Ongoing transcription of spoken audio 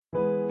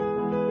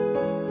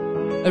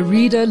A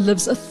reader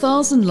lives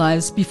 1,000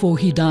 lives before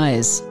he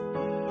dies.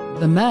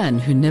 The man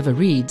who never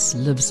reads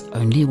lives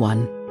only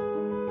one.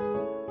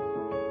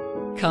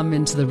 Come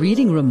into the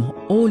reading room,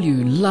 all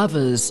you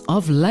lovers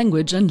of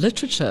language and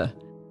literature.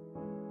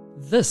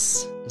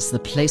 This is the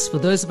place for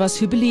those of us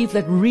who believe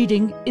that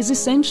reading is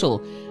essential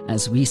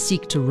as we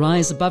seek to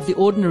rise above the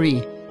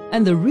ordinary,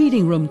 and the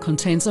reading room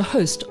contains a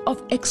host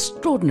of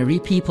extraordinary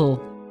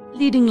people,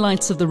 leading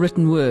lights of the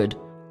written word.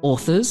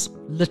 Authors,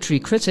 literary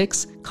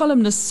critics,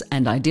 columnists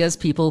and ideas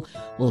people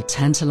will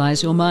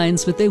tantalize your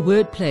minds with their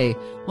wordplay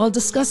while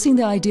discussing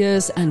the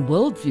ideas and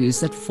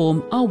worldviews that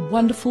form our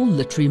wonderful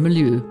literary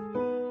milieu.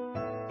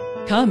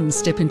 Come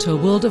step into a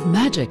world of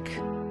magic,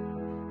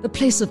 the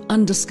place of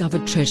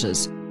undiscovered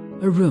treasures,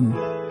 a room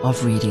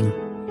of reading.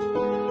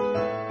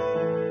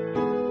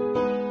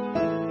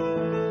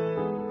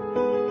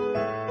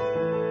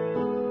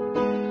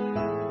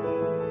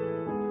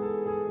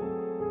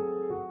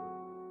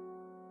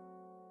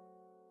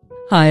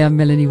 Hi, I'm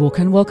Melanie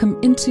Walker and welcome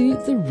into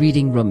the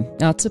Reading Room.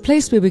 Now, it's a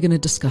place where we're going to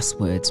discuss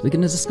words, we're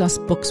going to discuss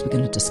books, we're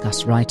going to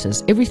discuss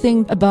writers,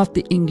 everything about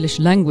the English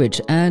language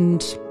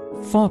and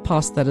far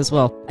past that as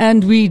well.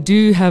 And we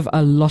do have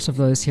a lot of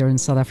those here in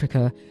South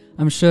Africa.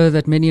 I'm sure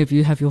that many of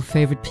you have your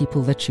favorite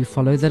people that you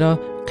follow that are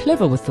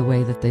clever with the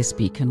way that they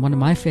speak. And one of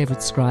my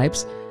favorite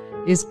scribes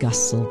is Gus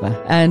Silber.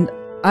 And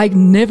I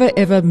never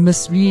ever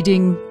miss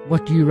reading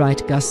what you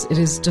write, Gus. It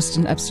is just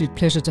an absolute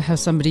pleasure to have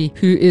somebody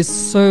who is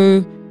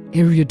so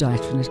erudite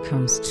when it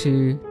comes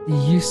to the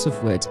use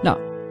of words. Now,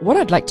 what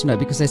I'd like to know,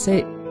 because they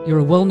say you're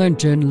a well-known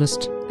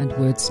journalist and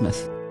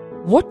wordsmith,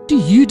 what do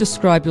you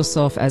describe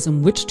yourself as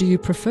and which do you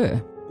prefer?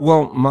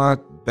 Well, my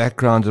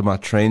background and my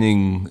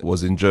training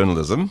was in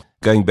journalism.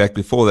 Going back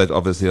before that,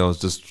 obviously, I was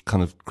just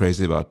kind of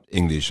crazy about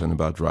English and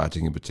about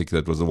writing in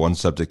particular. It was the one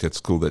subject at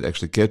school that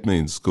actually kept me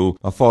in school.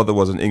 My father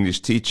was an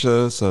English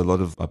teacher, so a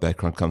lot of my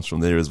background comes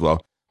from there as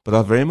well. But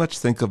I very much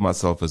think of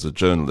myself as a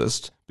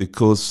journalist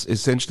because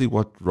essentially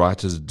what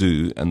writers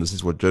do, and this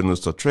is what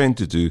journalists are trained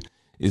to do,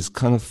 is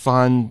kind of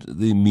find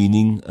the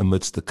meaning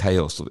amidst the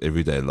chaos of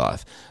everyday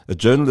life. A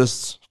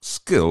journalist's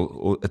skill,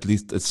 or at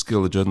least a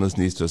skill a journalist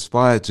needs to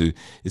aspire to,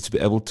 is to be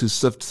able to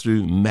sift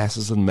through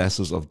masses and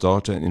masses of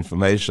data and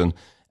information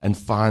and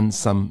find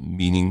some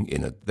meaning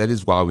in it. That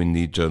is why we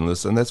need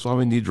journalists, and that's why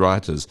we need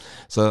writers.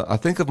 So I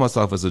think of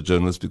myself as a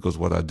journalist because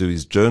what I do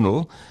is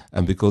journal,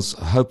 and because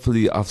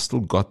hopefully I've still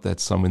got that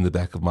somewhere in the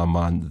back of my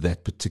mind,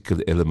 that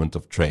particular element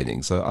of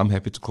training. So I'm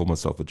happy to call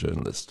myself a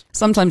journalist.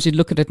 Sometimes you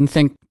look at it and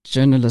think,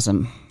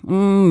 journalism,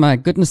 my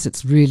goodness,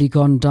 it's really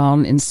gone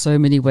down in so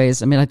many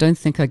ways. I mean, I don't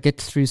think I get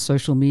through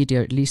social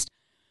media at least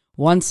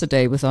once a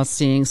day without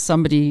seeing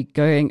somebody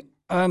going,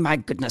 oh my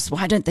goodness,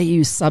 why don't they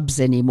use subs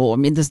anymore? I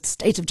mean, the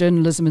state of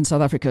journalism in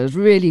South Africa has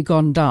really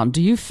gone down.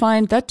 Do you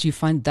find that? Do you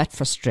find that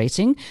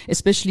frustrating?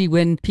 Especially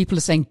when people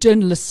are saying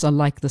journalists are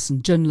like this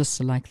and journalists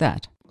are like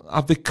that.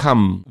 I've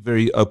become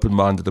very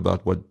open-minded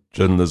about what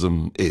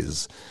journalism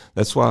is.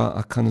 That's why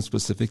I kind of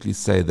specifically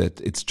say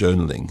that it's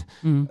journaling.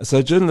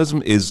 So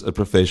journalism is a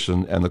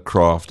profession and a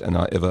craft and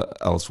however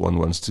else one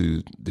wants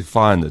to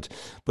define it.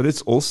 But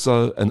it's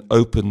also an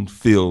open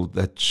field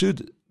that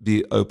should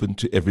be open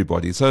to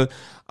everybody. So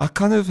I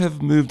kind of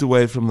have moved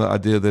away from the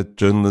idea that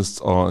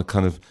journalists are a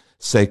kind of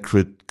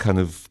sacred kind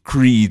of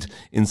creed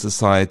in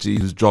society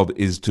whose job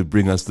is to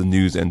bring us the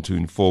news and to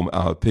inform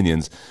our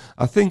opinions.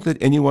 I think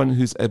that anyone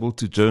who's able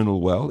to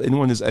journal well,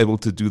 anyone who's able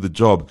to do the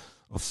job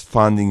of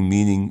finding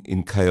meaning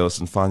in chaos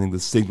and finding the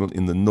signal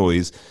in the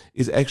noise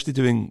is actually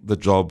doing the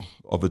job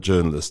of a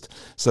journalist.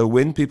 So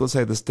when people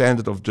say the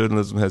standard of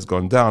journalism has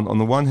gone down, on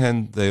the one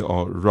hand, they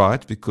are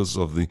right because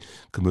of the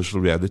commercial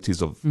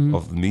realities of the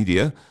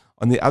media.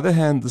 On the other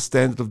hand, the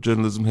standard of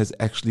journalism has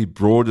actually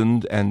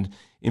broadened and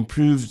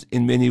improved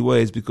in many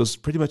ways because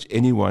pretty much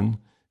anyone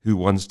who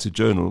wants to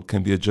journal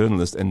can be a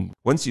journalist. And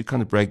once you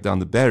kind of break down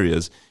the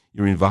barriers,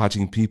 you're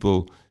inviting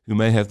people who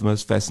may have the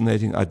most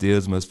fascinating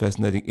ideas, most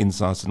fascinating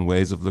insights and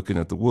ways of looking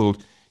at the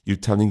world. You're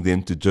telling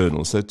them to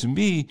journal. So to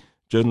me,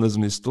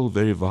 journalism is still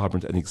very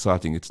vibrant and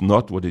exciting. It's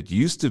not what it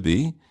used to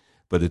be,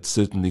 but it's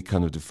certainly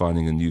kind of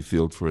defining a new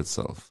field for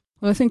itself.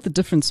 Well, I think the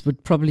difference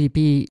would probably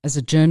be as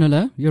a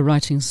journaler, you're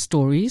writing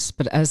stories,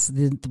 but as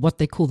what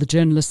they call the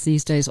journalists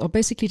these days are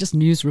basically just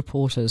news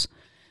reporters.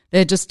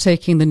 They're just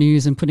taking the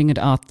news and putting it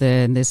out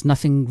there, and there's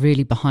nothing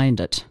really behind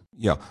it.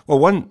 Yeah. Well,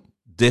 one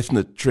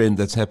definite trend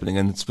that's happening,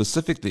 and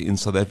specifically in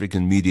South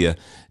African media,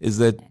 is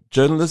that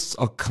journalists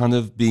are kind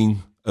of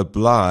being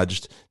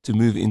obliged to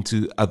move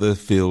into other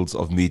fields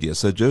of media.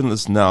 So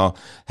journalists now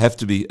have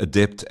to be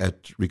adept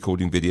at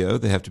recording video,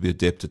 they have to be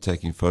adept at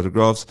taking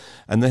photographs,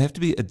 and they have to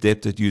be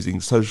adept at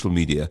using social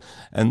media.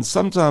 And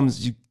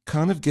sometimes you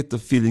kind of get the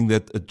feeling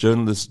that a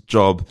journalist's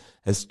job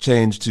has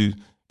changed to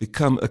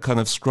become a kind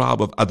of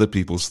scribe of other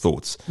people's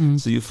thoughts.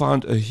 So you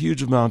find a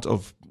huge amount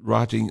of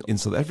writing in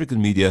South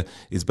African media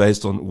is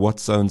based on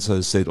what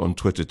so-and-so said on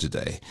Twitter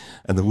today.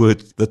 And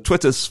the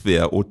Twitter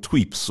sphere, or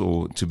tweeps,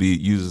 or to be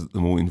used the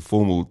more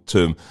informal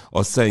term,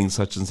 are saying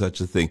such and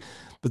such a thing.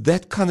 But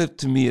that kind of,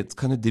 to me, it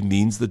kind of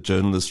demeans the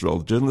journalist role.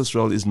 The journalist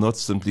role is not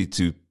simply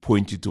to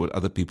point you to what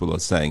other people are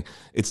saying.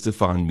 It's to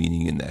find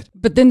meaning in that.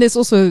 But then there's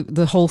also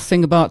the whole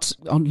thing about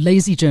on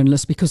lazy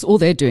journalists, because all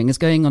they're doing is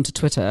going onto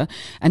Twitter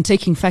and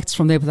taking facts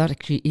from there without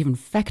actually even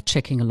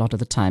fact-checking a lot of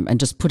the time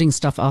and just putting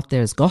stuff out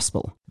there as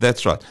gospel.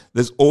 That's right.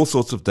 There's all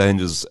sorts of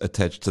dangers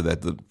attached to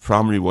that. The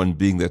primary one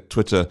being that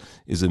Twitter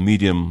is a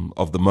medium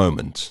of the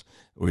moment,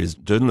 whereas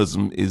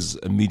journalism is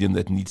a medium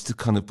that needs to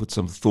kind of put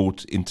some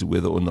thought into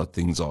whether or not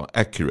things are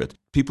accurate.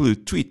 People who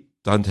tweet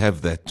don't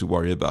have that to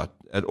worry about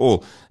at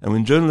all. And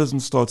when journalism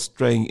starts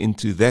straying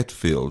into that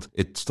field,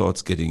 it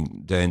starts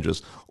getting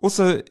dangerous.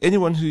 Also,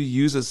 anyone who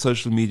uses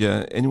social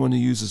media, anyone who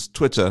uses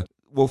Twitter,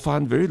 will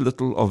find very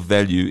little of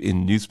value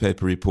in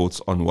newspaper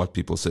reports on what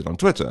people said on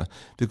Twitter,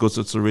 because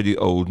it's already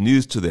old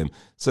news to them.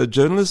 So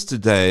journalists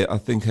today, I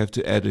think, have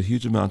to add a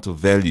huge amount of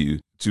value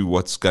to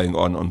what's going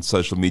on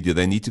social media.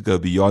 They need to go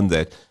beyond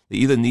that. They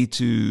either need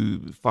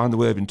to find a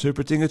way of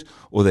interpreting it,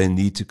 or they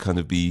need to kind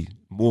of be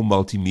more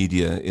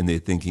multimedia in their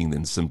thinking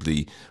than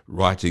simply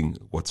writing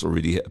what's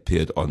already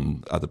appeared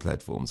on other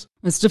platforms.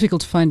 It's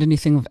difficult to find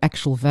anything of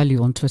actual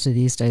value on Twitter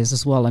these days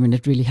as well. I mean,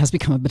 it really has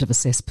become a bit of a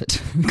cesspit,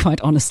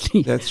 quite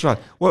honestly. That's right.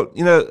 Well,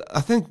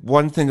 I think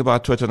one thing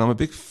about Twitter, and I'm a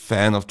big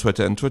fan of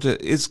Twitter, and Twitter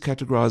is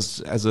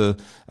categorized as a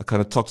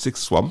kind of toxic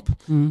swamp.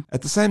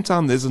 At the same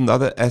time, there's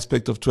another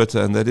aspect of Twitter,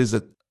 and that is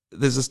that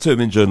there's this term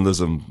in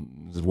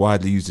journalism,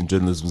 widely used in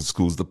journalism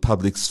schools, the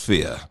public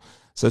sphere.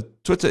 So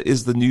Twitter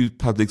is the new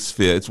public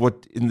sphere. It's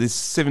what in the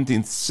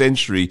 17th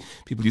century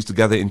people used to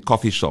gather in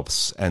coffee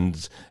shops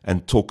and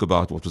talk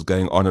about what was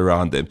going on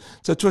around them.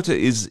 So Twitter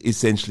is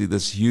essentially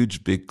this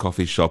huge big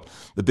coffee shop.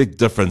 The big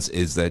difference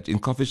is that in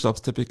coffee shops,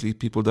 typically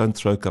people don't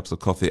throw cups of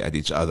coffee at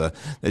each other.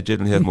 They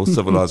generally have more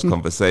civilized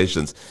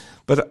conversations.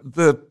 But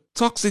the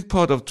toxic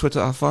part of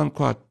Twitter I found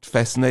quite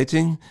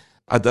fascinating.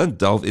 I don't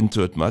delve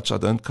into it much. I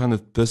don't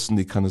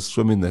personally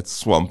swim in that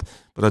swamp,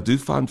 but I do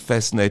find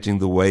fascinating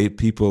the way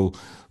people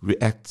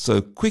react so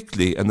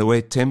quickly and the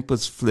way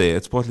tempers flare.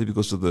 It's partly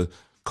because of the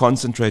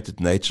concentrated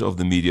nature of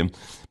the medium.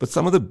 But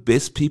some of the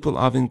best people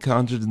I've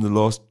encountered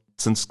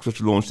since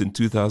Twitter launched in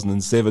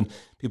 2007,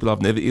 people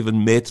I've never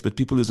even met, but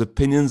people whose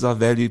opinions I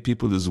value,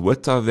 people whose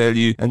wit I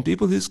value, and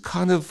people whose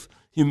kind of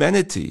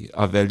humanity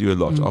I value a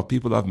lot, are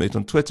people I've met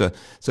on Twitter.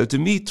 So to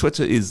me,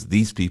 Twitter is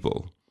these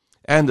people.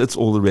 And it's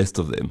all the rest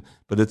of them.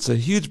 But it's a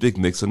huge big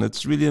mix, and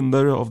it's really a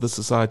mirror of the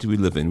society we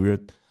live in. We're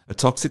a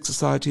toxic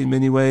society in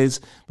many ways,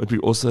 but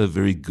we're also a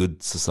very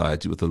good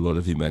society with a lot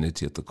of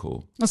humanity at the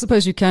core. I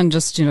suppose you can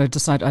just,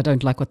 decide I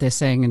don't like what they're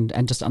saying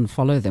and just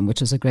unfollow them,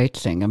 which is a great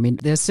thing. I mean,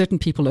 there's certain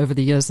people over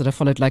the years that I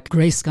followed, like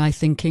Grey Sky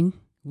Thinking,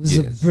 was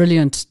a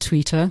brilliant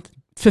tweeter.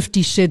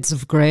 50 Shades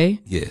of Grey.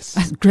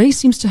 Yes. Grey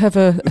seems to have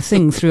a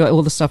thing through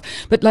all the stuff,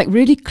 but like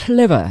really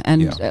clever.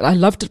 And I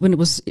loved it when it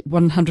was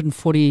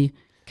 140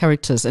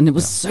 characters, and it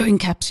was so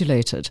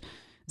encapsulated.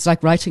 It's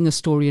like writing a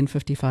story in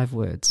 55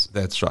 words.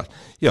 That's right.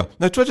 Yeah.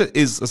 Now, Twitter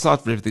is,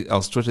 aside from everything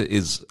else, Twitter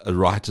is a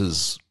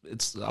writer's,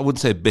 I wouldn't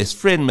say best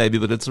friend maybe,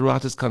 but it's a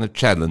writer's kind of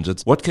challenge.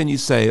 It's what can you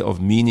say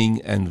of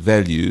meaning and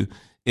value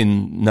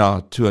in now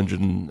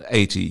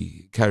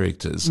 280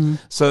 characters.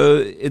 So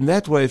in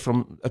that way,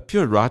 from a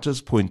pure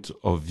writer's point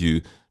of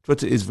view,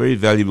 Twitter is very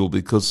valuable,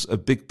 because a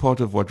big part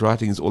of what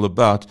writing is all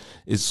about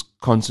is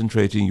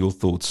concentrating your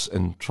thoughts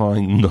and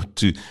trying not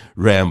to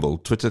ramble.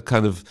 Twitter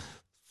kind of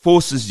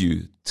forces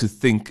you to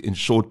think in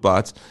short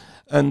bites.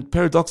 And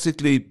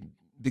paradoxically,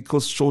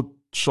 because short,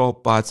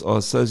 sharp bites are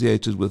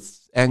associated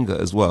with anger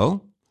as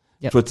well,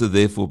 Twitter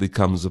therefore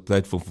becomes a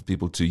platform for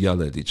people to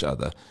yell at each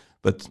other.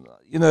 But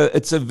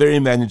it's a very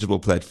manageable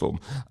platform.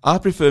 I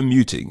prefer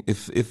muting.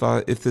 If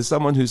there's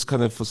someone who's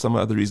kind of for some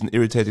other reason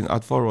irritating,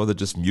 I'd far rather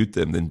just mute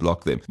them than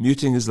block them.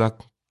 Muting is like,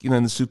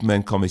 in the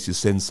Superman comics, you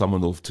send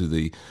someone off to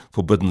the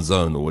forbidden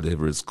zone or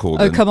whatever it's called.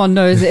 Oh, come on,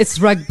 no, it's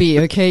rugby,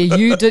 okay?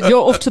 You're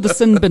off to the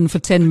sin bin for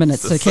 10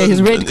 minutes, okay?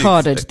 He's red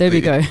carded. Exactly.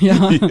 There we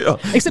go. Yeah.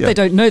 Except they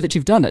don't know that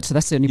you've done it. So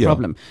that's the only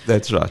problem.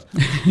 That's right.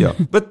 Yeah.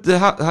 But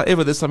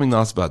however, there's something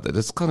nice about that.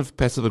 It's kind of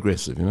passive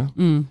aggressive,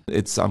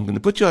 It's, I'm going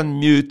to put you on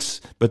mute,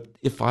 but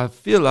if I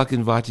feel like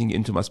inviting you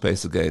into my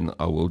space again,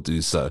 I will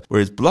do so.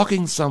 Whereas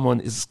blocking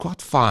someone is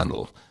quite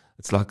final.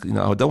 It's like,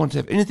 I don't want to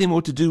have anything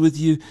more to do with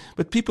you,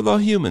 but people are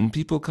human.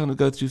 People kind of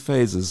go through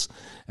phases,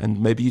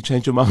 and maybe you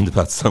change your mind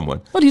about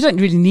someone. Well, you don't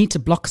really need to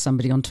block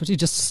somebody on Twitter. You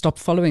just stop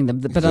following them.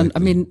 But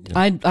exactly.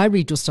 I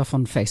read your stuff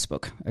on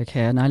Facebook,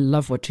 okay, and I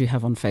love what you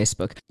have on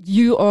Facebook.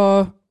 You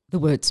are the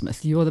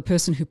wordsmith. You are the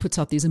person who puts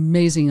out these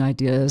amazing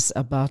ideas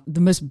about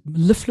the most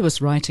mellifluous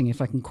writing,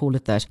 if I can call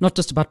it that. Not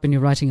just about when you're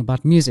writing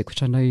about music,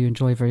 which I know you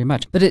enjoy very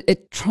much, but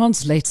it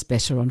translates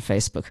better on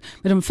Facebook.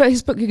 But on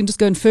Facebook, you can just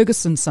go and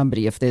Ferguson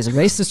somebody. If there's a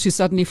racist who's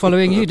suddenly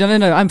following you,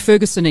 no, I'm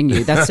Fergusoning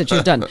you. That's it,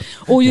 you're done.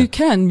 Or you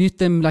can mute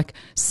them, like,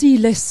 see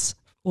less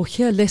or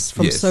hear less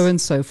from Yes.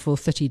 so-and-so for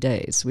 30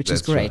 days, which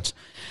is That's great. right.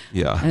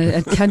 Yeah.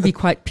 And it can be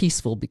quite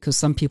peaceful because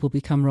some people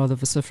become rather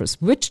vociferous.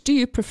 Which do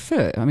you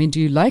prefer? I mean,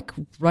 do you like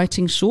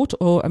writing short,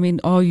 or, I mean,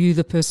 are you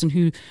the person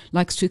who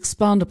likes to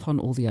expand upon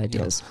all the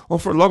ideas? Well,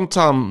 for a long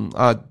time,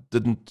 I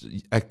didn't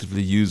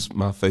actively use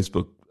my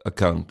Facebook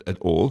account at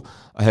all.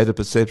 I had a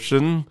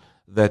perception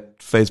that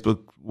Facebook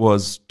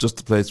was just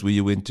the place where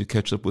you went to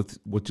catch up with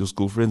what your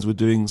school friends were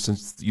doing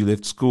since you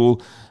left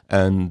school,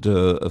 and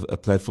a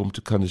platform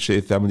to kind of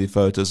share family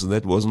photos, and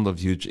that wasn't of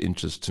huge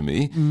interest to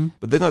me.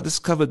 But then I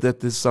discovered that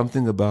there's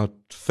something about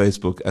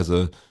Facebook as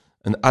an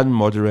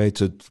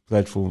unmoderated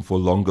platform for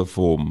longer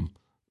form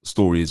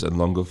stories and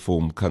longer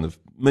form kind of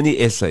mini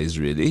essays,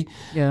 really.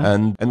 Yeah.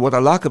 And what I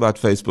like about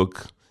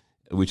Facebook,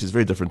 which is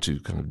very different to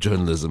kind of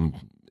journalism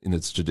in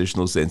its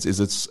traditional sense,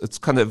 is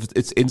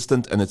it's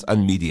instant and it's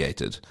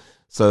unmediated.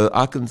 So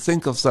I can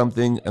think of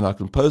something and I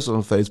can post it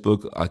on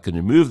Facebook. I can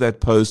remove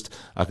that post.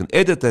 I can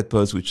edit that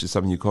post, which is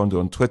something you can't do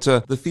on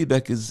Twitter. The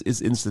feedback is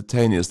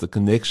instantaneous. The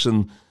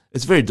connection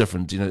is very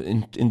different. You know,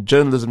 in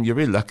journalism, you're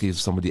very lucky if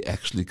somebody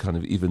actually kind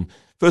of even,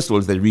 first of all,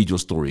 if they read your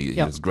story,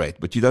 it's great,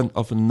 but you don't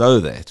often know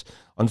that.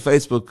 On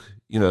Facebook,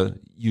 you know,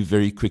 you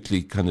very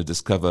quickly kind of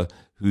discover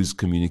who's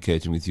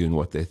communicating with you and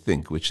what they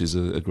think, which is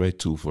a great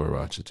tool for a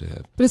writer to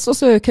have. But it's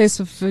also a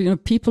case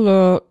of, people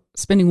are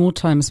spending more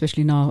time,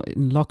 especially now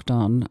in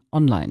lockdown,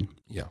 online.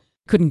 Yeah.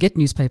 Couldn't get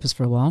newspapers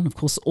for a while. Of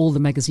course, all the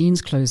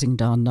magazines closing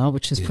down now,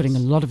 which is putting a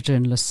lot of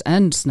journalists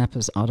and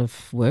snappers out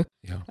of work.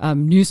 Yeah.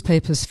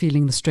 Newspapers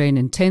feeling the strain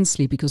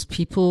intensely because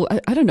people,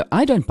 I don't know,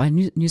 I don't buy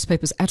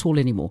newspapers at all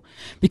anymore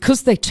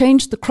because they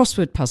changed the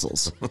crossword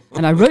puzzles.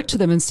 And I wrote to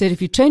them and said,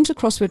 if you change the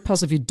crossword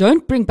puzzle, if you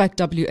don't bring back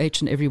WH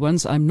and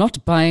everyone's, I'm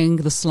not buying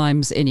the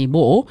slimes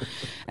anymore.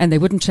 And they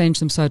wouldn't change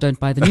them, so I don't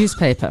buy the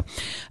newspaper.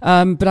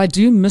 But I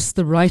do miss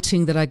the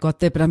writing that I got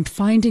there, but I'm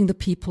finding the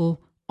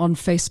people on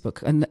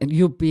Facebook, and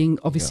you're being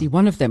obviously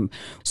one of them.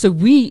 So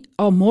we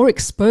are more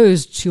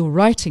exposed to your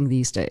writing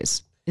these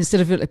days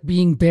instead of it like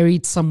being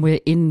buried somewhere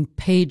in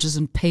pages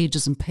and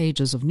pages and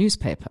pages of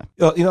newspaper.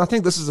 I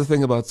think this is the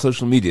thing about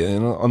social media.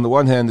 On the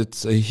one hand,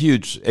 it's a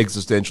huge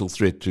existential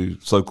threat to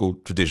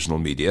so-called traditional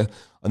media.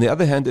 On the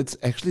other hand, it's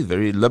actually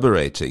very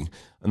liberating.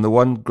 And the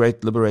one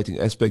great liberating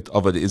aspect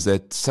of it is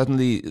that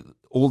suddenly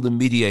all the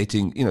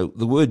mediating,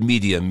 the word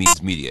media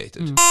means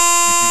mediated.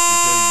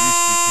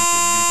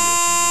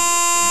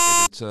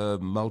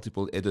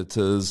 Multiple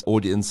editors,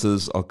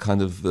 audiences are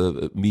kind of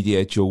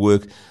mediate your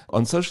work.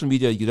 On social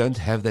media, you don't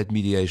have that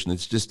mediation.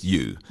 It's just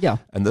you. Yeah.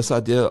 And this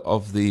idea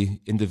of the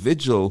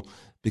individual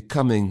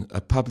becoming a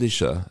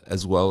publisher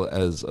as well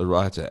as a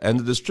writer and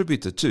a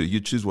distributor too, you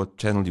choose what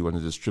channel you want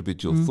to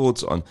distribute your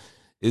thoughts on,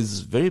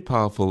 is very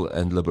powerful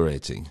and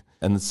liberating.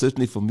 And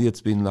certainly for me,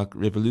 it's been like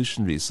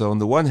revolutionary. So on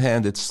the one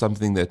hand, it's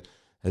something that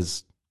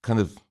has kind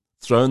of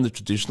thrown the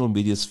traditional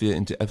media sphere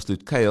into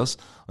absolute chaos.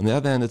 On the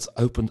other hand, it's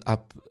opened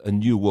up a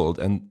new world.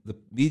 And the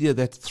media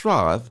that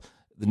thrive,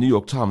 the New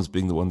York Times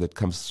being the one that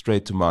comes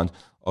straight to mind,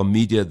 are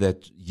media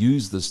that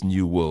use this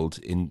new world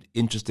in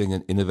interesting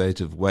and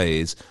innovative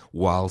ways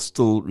while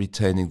still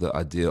retaining the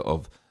idea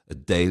of a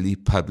daily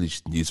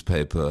published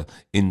newspaper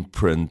in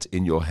print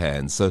in your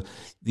hands. So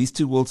these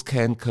two worlds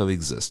can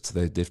coexist.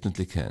 They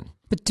definitely can.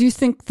 But do you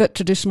think that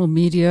traditional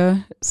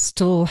media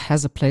still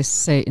has a place,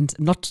 say,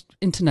 not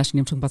internationally,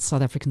 I'm talking about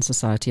South African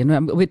society?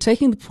 And we're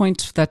taking the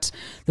point that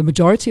the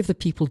majority of the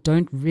people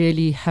don't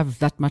really have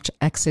that much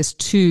access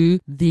to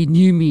the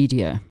new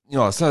media.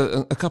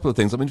 So a couple of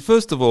things. I mean,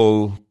 first of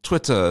all,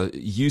 Twitter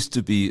used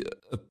to be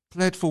a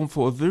platform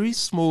for a very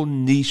small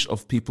niche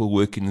of people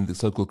working in the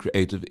so-called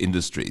creative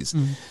industries.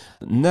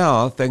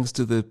 Now, thanks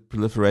to the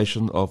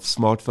proliferation of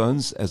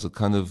smartphones as a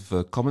kind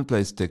of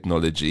commonplace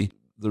technology,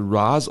 the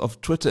rise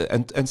of Twitter,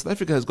 and South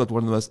Africa has got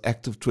one of the most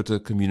active Twitter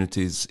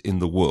communities in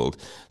the world.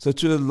 So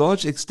to a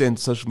large extent,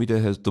 social media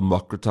has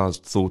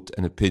democratized thought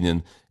and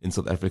opinion in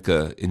South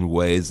Africa in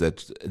ways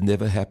that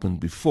never happened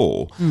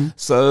before.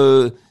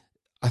 So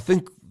I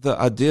think the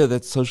idea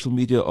that social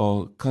media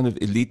are kind of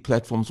elite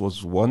platforms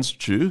was once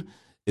true.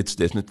 It's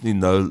definitely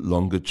no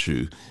longer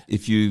true.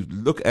 If you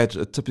look at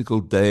a typical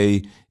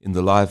day in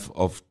the life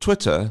of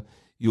Twitter,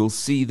 you'll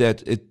see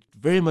that it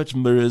very much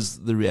mirrors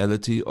the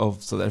reality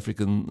of South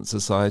African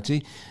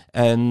society,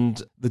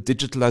 and the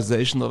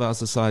digitalization of our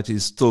society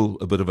is still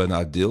a bit of an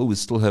ideal. We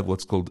still have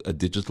what's called a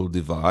digital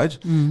divide.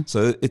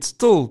 So it's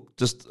still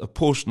just a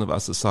portion of our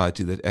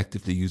society that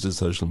actively uses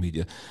social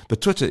media.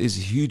 But Twitter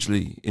is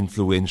hugely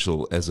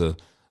influential as a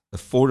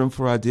forum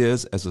for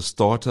ideas, as a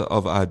starter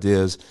of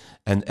ideas,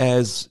 and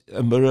as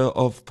a mirror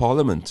of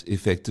parliament,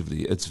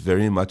 effectively. It's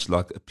very much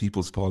like a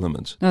people's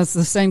parliament. Now,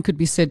 the same could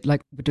be said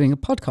like we're doing a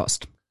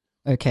podcast.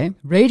 Okay.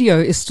 Radio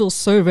is still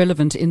so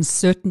relevant in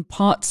certain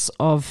parts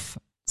of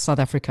South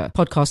Africa.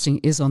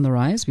 Podcasting is on the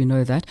rise. We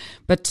know that.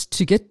 But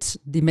to get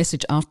the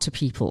message out to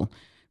people,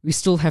 we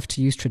still have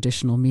to use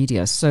traditional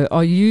media. So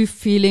are you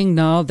feeling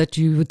now that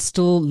you would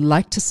still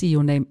like to see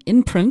your name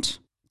in print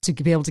to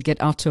be able to get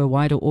out to a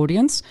wider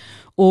audience?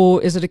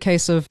 Or is it a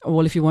case of,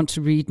 well, if you want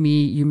to read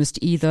me, you must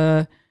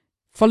either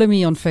follow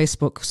me on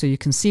Facebook so you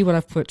can see what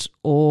I've put,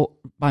 or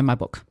buy my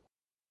book?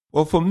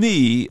 Well, for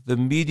me, the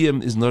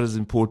medium is not as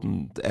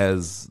important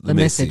as the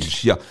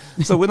message. Yeah.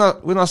 So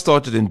when I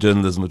started in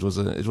journalism, it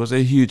was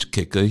a huge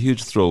kick, a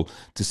huge thrill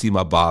to see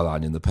my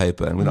byline in the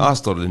paper. And when I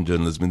started in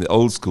journalism in the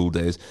old school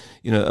days,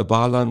 a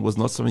byline was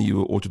not something you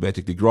were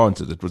automatically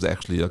granted. It was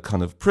actually a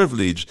kind of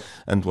privilege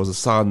and was a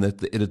sign that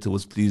the editor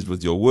was pleased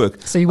with your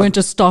work. So you weren't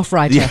a staff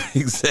writer. Yeah,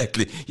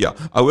 exactly. Yeah,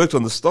 I worked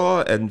on the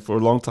Star, and for a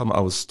long time I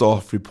was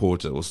staff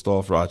reporter or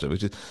staff writer,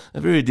 which is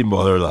very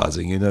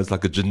demoralizing. It's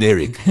like a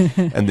generic.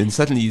 And then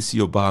suddenly you see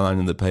your byline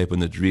in the paper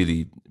and it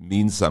really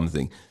means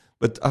something.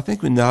 But I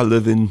think we now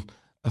live in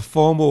a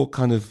far more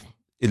kind of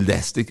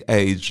elastic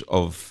age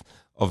of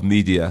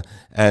media,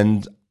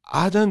 and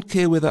I don't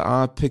care whether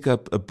I pick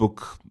up a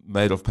book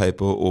made of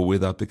paper or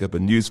whether I pick up a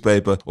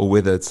newspaper or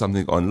whether it's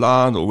something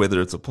online or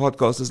whether it's a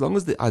podcast, as long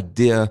as the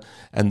idea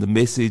and the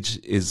message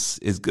is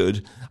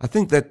good. I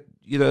think that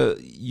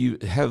you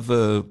have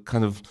a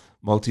kind of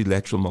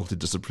multilateral,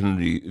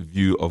 multidisciplinary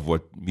view of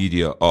what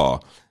media are.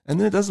 And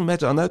then it doesn't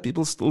matter. I know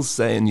people still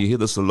say, and you hear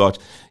this a lot,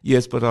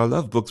 yes, but I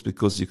love books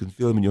because you can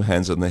feel them in your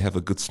hands and they have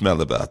a good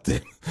smell about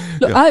them.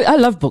 Look, Yeah. I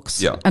love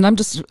books, Yeah. and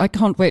I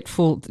can't wait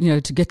for,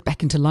 to get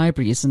back into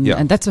libraries. And, Yeah.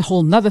 and that's a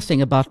whole nother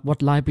thing about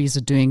what libraries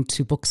are doing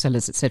to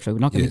booksellers, etc. We're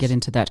not going to Yes. get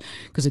into that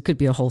because it could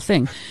be a whole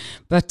thing.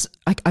 But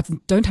I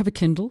don't have a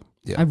Kindle.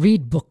 Yeah. I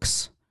read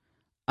books.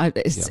 I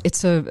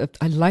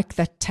like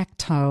that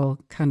tactile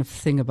kind of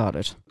thing about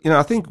it.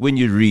 I think when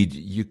you read,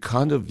 you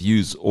kind of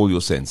use all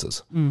your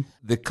senses.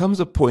 There comes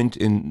a point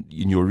in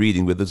your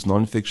reading, whether it's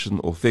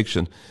nonfiction or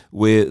fiction,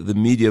 where the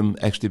medium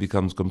actually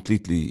becomes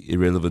completely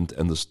irrelevant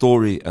and the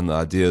story and the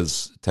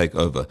ideas take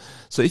over.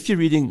 So if you're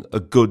reading a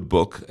good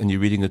book and you're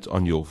reading it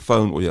on your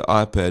phone or your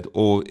iPad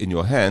or in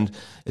your hand,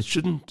 it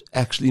shouldn't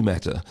actually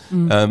matter.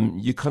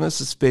 You kind of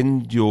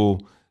suspend your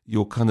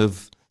kind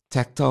of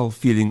tactile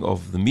feeling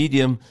of the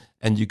medium,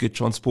 and you get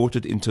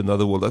transported into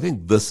another world. I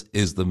think this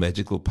is the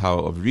magical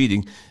power of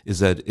reading, is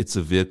that it's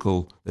a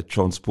vehicle that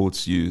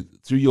transports you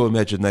through your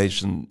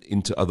imagination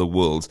into other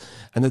worlds.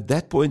 And at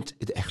that point,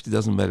 it actually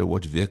doesn't matter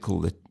what vehicle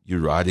that you're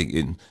riding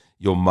in.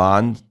 Your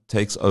mind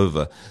takes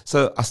over.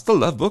 So I still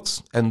love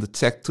books, and the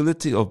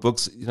tactility of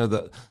books,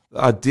 the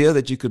idea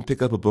that you can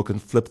pick up a book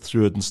and flip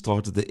through it and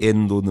start at the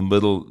end or in the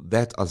middle,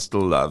 that I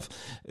still love.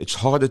 It's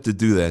harder to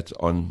do that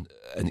on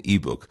an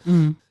ebook.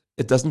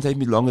 It doesn't take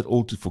me long at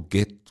all to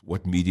forget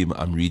what medium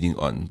I'm reading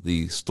on.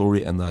 The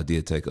story and the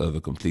idea take over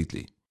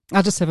completely.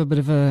 I just have a bit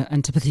of an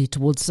antipathy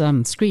towards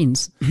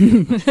screens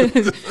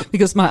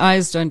because my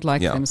eyes don't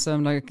like them. So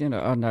I'm like,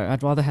 oh no,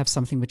 I'd rather have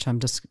something which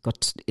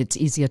it's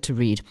easier to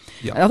read.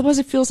 Yeah. Otherwise,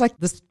 it feels like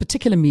this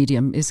particular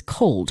medium is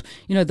cold.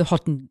 The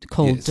hot and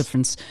cold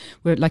difference,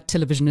 where like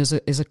television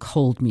is a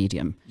cold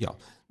medium. Yeah,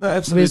 no,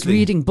 absolutely. Whereas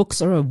reading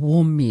books are a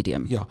warm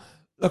medium. Yeah.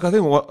 Look, I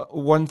think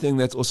one thing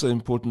that's also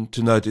important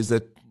to note is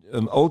that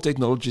old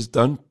technologies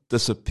don't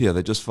disappear;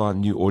 they just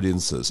find new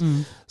audiences.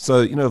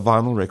 So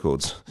vinyl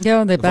records.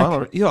 Yeah, they're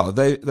back.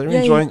 They're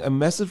enjoying a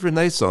massive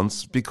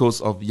renaissance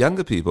because of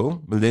younger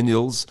people,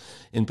 millennials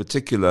in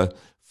particular,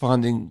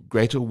 finding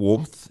greater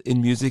warmth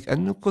in music,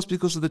 and of course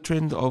because of the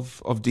trend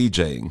of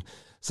DJing.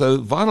 So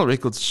vinyl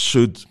records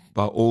should,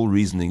 by all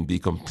reasoning, be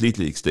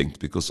completely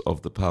extinct because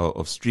of the power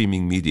of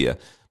streaming media.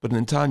 But an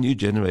entire new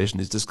generation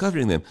is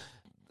discovering them,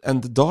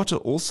 and the data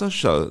also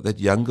show that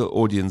younger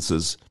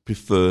audiences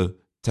prefer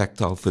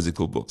tactile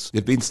physical books. There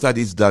have been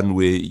studies done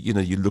where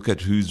you look at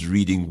who's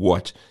reading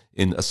what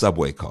in a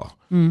subway car,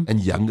 and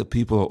younger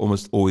people are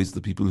almost always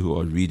the people who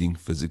are reading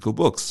physical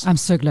books. I'm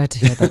so glad to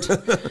hear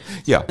that.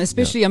 Yeah,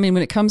 especially, I mean,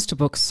 when it comes to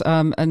books,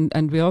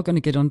 and we are going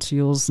to get onto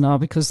yours now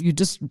because you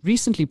just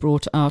recently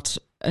brought out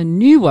a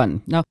new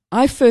one. Now,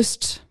 I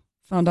first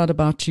found out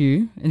about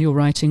you and your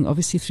writing,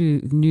 obviously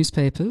through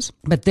newspapers,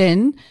 but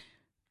then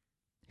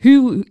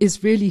Who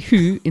is Really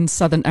Who in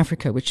Southern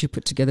Africa, which you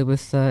put together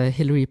with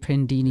Hilary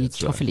Prendini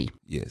Toffoli. Right.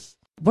 Yes.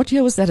 What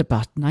year was that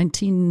about?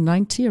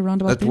 1990,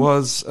 around about then? It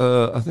was,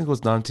 I think it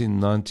was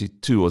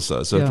 1992 or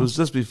so. So it was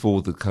just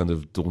before the kind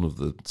of dawn of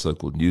the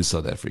so-called New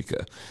South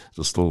Africa. It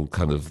was still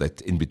kind of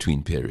that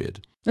in-between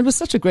period. It was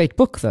such a great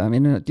book, though. I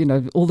mean,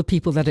 all the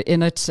people that are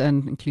in it,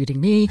 and including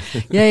me,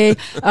 yay!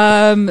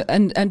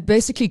 And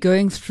basically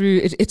going through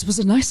it, it was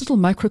a nice little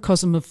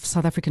microcosm of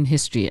South African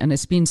history, and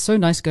it's been so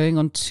nice going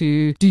on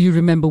to Do You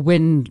Remember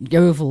When,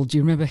 Yeovil, Do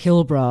You Remember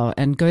Hillbrow,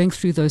 and going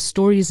through those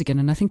stories again.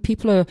 And I think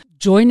people are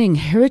joining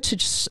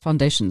heritage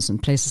foundations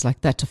and places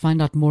like that to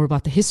find out more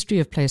about the history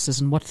of places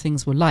and what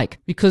things were like.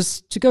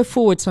 Because to go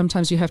forward,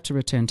 sometimes you have to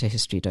return to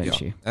history, don't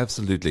you?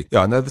 Absolutely.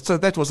 Yeah. No, so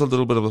that was a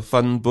little bit of a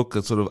fun book,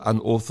 a sort of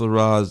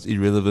unauthorized,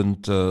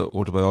 irrelevant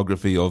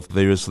autobiography of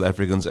various South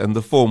Africans, and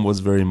the form was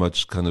very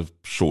much kind of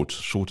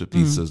shorter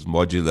pieces,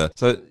 modular.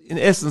 So in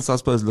essence, I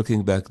suppose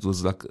looking back, it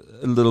was like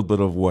a little bit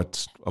of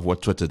what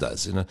Twitter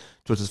does.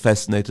 Twitter's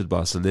fascinated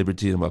by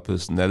celebrity and by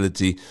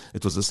personality.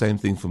 It was the same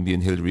thing for me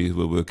and Hilary, who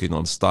were working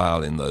on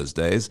Style in those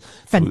days.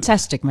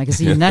 Fantastic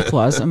magazine that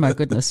was. Oh my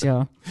goodness,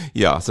 yeah.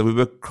 Yeah, so we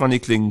were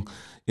chronicling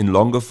in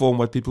longer form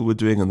what people were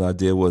doing, and the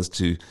idea was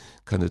to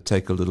kind of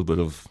take a little bit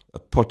of a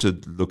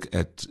potted look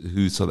at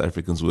who South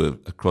Africans were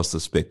across the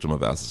spectrum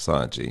of our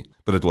society.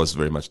 But it was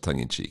very much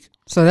tongue-in-cheek.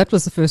 So that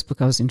was the first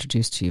book I was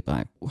introduced to you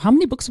by. How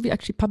many books have you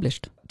actually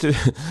published?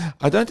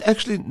 I don't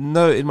actually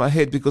know in my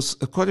head, because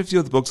quite a few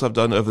of the books I've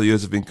done over the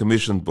years have been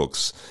commissioned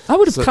books. I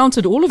would have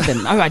counted all of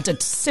them. Oh, I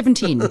did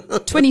 17,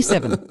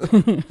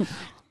 27.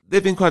 There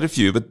have been quite a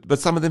few, but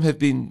some of them have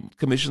been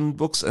commissioned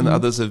books, and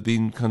others have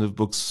been kind of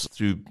books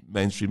through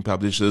mainstream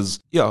publishers.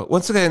 Yeah,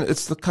 once again,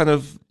 it's the kind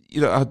of,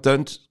 I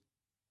don't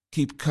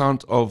keep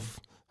count of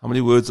how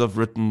many words I've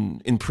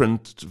written in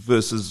print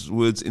versus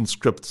words in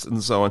scripts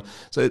and so on.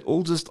 So it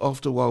all just,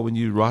 after a while, when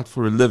you write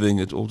for a living,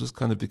 it all just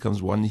kind of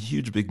becomes one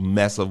huge big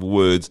mass of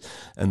words,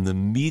 and the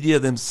media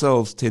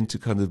themselves tend to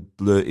kind of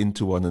blur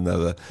into one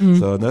another.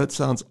 So I know it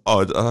sounds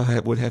odd. I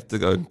would have to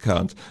go and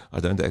count.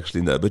 I don't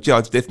actually know. But yeah,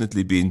 it's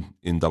definitely been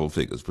in double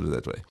figures, put it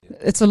that way.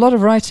 It's a lot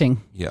of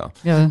writing. Yeah.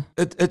 Yeah.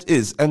 It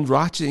is. And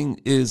writing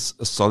is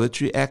a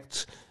solitary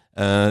act.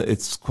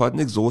 It's quite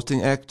an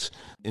exhausting act.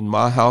 In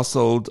my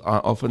household, I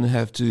often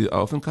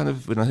kind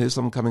of, when I hear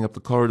someone coming up the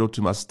corridor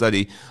to my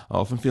study, I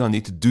often feel I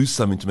need to do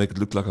something to make it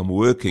look like I'm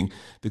working,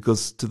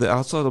 because to the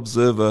outside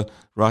observer,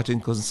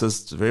 writing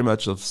consists very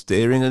much of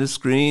staring at a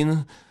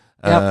screen,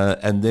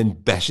 and then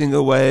bashing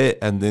away,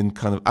 and then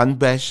kind of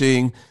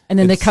unbashing. And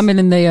then they come in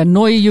and they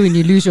annoy you, and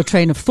you lose your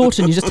train of thought,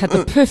 and you just had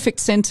the perfect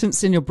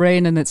sentence in your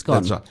brain, and it's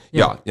gone. That's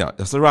right. Yeah.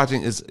 So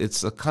writing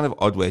it's a kind of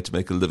odd way to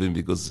make a living,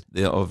 because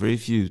there are very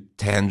few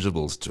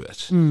tangibles to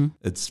it.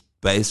 It's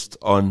based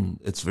on,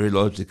 it's very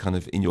largely kind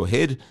of in your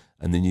head,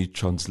 and then you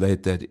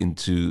translate that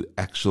into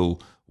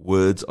actual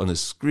words on a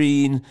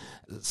screen.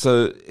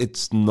 So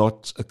it's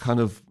not a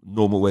kind of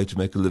normal way to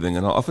make a living.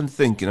 And I often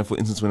think, for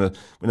instance,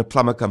 when a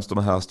plumber comes to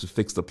my house to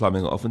fix the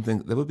plumbing, I often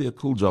think that would be a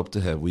cool job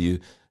to have, where you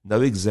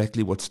know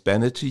exactly what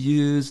spanner to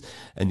use,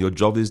 and your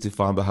job is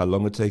defined by how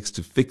long it takes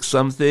to fix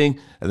something,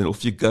 and then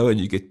off you go and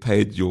you get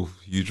paid your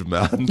huge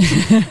amount.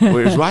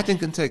 Whereas writing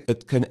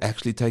can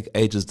actually take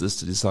ages just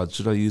to decide,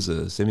 should I use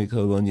a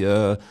semicolon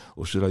here,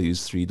 or should I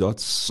use 3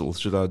 dots, or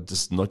should I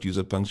just not use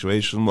a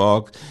punctuation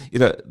mark?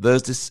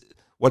 There's this.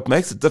 What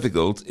makes it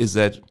difficult is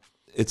that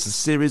it's a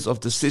series of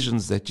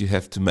decisions that you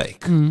have to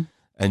make, and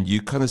you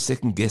kind of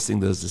second guessing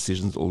those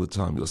decisions all the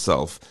time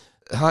yourself.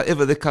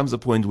 However, there comes a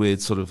point where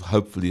it's sort of,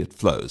 hopefully it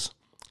flows.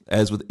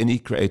 As with any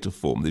creative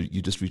form,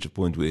 you just reach a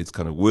point where it's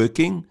kind of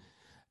working.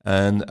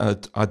 And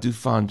I do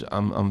find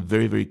I'm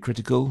very, very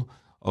critical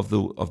of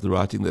the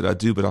writing that I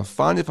do. But I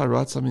find if I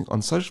write something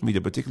on social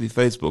media, particularly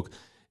Facebook,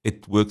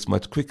 it works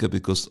much quicker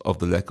because of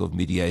the lack of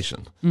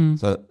mediation.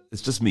 So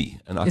it's just me.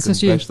 And I can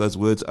bash those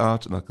words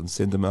out, and I can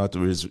send them out.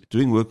 Whereas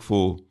doing work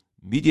for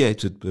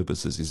mediated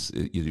purposes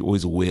you're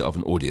always aware of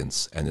an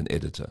audience and an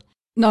editor.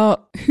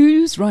 Now,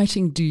 whose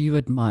writing do you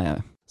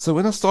admire? So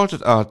when I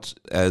started out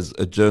as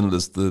a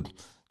journalist, the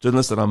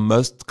journalist that I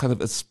most kind of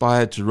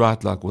aspired to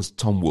write like was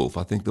Tom Wolfe.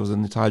 I think there was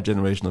an entire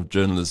generation of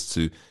journalists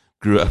who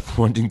grew up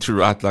wanting to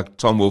write like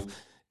Tom Wolfe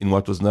in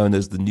what was known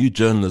as the new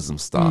journalism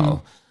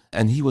style.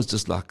 And he was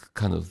just like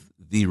kind of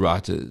the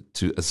writer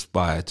to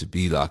aspire to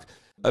be like.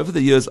 Over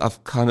the years,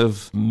 I've kind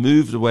of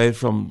moved away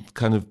from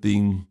kind of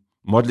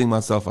modeling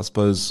myself, I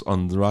suppose,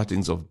 on the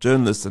writings of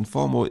journalists, and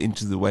far more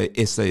into the way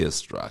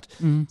essayists write.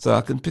 So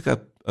I can pick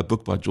up a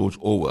book by George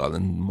Orwell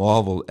and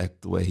marvel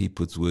at the way he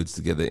puts words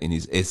together in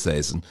his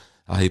essays and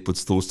how he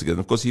puts thoughts together.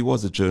 And of course, he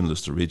was a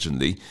journalist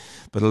originally,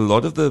 but a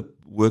lot of the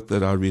work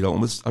that I read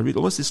almost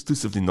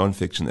exclusively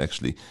nonfiction,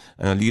 actually.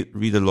 And I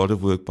read a lot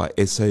of work by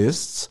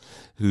essayists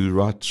who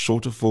write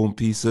shorter form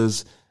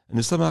pieces, and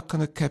who somehow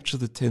kind of capture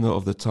the tenor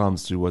of the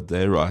times through what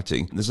they're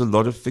writing. There's a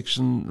lot of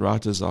fiction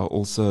writers I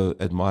also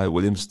admire.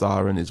 William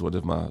Styron is one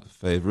of my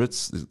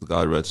favorites, the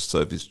guy who wrote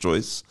Sophie's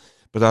Choice.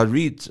 But I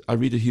read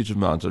a huge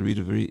amount. I read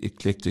a very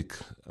eclectic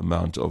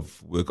amount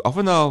of work.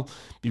 Often I'll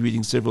be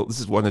reading several.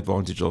 This is one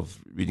advantage of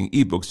reading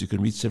ebooks. You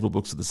can read several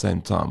books at the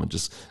same time and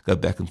just go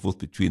back and forth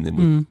between them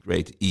with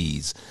great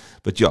ease.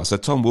 But yeah, so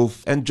Tom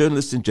Wolfe and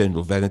journalists in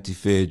general, Vanity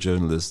Fair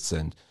journalists,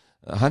 and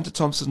Hunter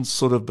Thompson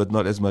sort of, but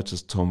not as much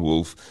as Tom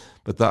Wolfe.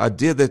 But the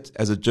idea that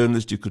as a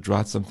journalist you could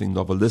write something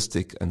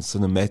novelistic and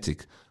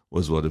cinematic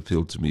was what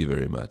appealed to me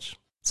very much.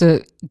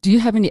 So do you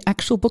have any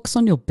actual books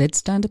on your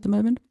bedstand at the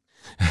moment?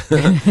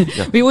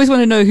 We always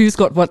want to know who's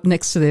got what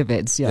next to their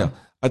beds.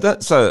 I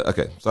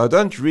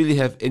don't really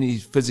have any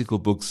physical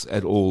books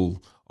at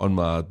all on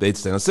my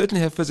bedstand. I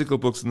certainly have physical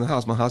books in the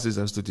house. My house is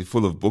absolutely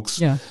full of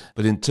books.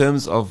 But in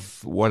terms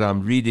of what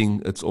I'm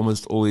reading, it's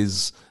almost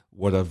always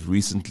what I've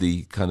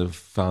recently kind of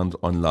found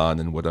online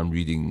and what I'm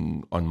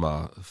reading on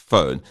my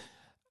phone.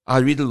 I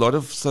read a lot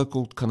of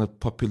so-called kind of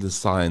popular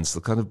science,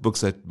 the kind of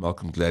books that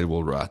Malcolm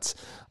Gladwell writes.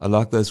 I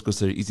like those because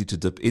they're easy to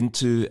dip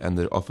into, and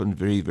they're often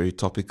very, very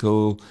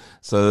topical.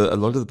 So a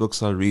lot of the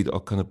books I read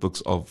are kind of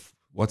books of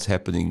what's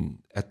happening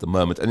at the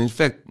moment. And in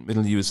fact,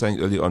 Melanie, you were saying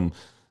earlier on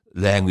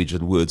language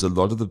and words. A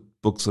lot of the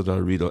books that I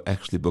read are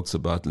actually books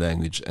about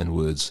language and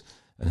words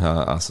and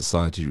how our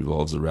society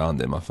revolves around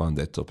them. I find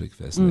that topic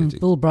fascinating.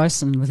 Bill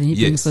Bryson, when he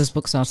brings those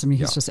books out to me,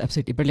 he's just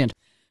absolutely brilliant.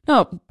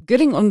 Now,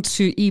 getting on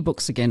to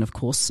ebooks again, of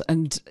course,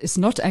 and it's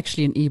not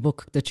actually an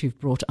ebook that you've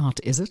brought out,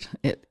 is it?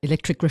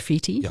 Electric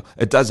Graffiti? Yeah,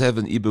 it does have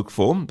an ebook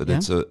form, but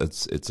it's a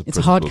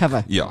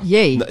hardcover. Yeah,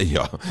 yay!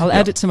 Yeah, I'll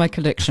add it to my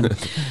collection.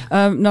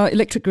 Now,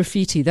 Electric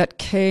Graffiti, that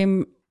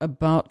came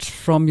about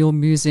from your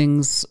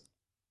musings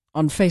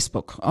on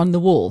Facebook, on the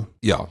wall.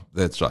 Yeah,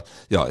 that's right.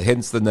 Yeah,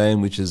 hence the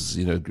name, which is,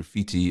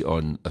 graffiti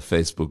on a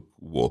Facebook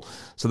wall.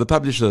 So the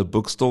publisher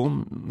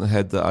Bookstorm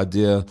had the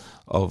idea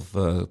of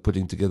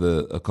putting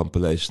together a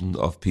compilation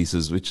of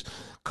pieces, which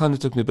kind of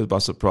took me a bit by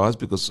surprise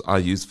because I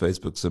use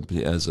Facebook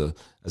simply as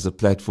a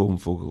platform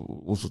for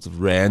all sorts of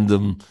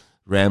random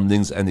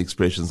ramblings and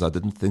expressions. I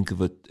didn't think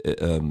of it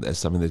as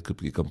something that could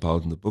be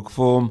compiled in the book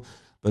form.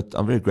 But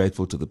I'm very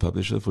grateful to the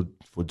publisher for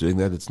doing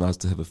that. It's nice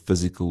to have a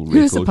physical record.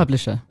 Who is the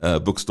publisher?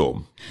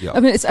 Bookstorm. Yeah. I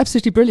mean, it's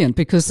absolutely brilliant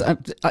because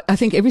I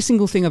think every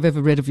single thing I've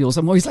ever read of yours,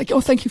 I'm always like, oh,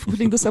 thank you for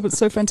putting this up. It's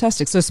so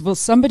fantastic. So for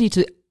somebody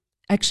to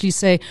actually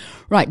say,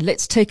 right,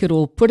 let's take it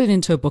all, put it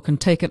into a book and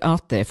take it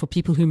out there for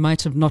people who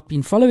might have not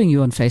been following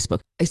you on Facebook.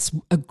 It's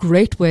a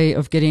great way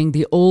of getting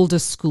the older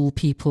school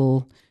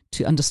people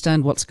to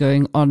understand what's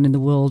going on in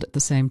the world at the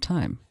same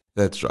time.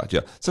 That's right,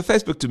 yeah. So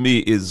Facebook to me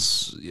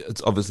it's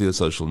obviously a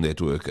social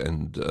network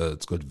and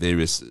it's got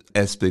various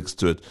aspects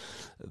to it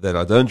that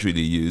I don't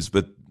really use.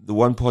 But the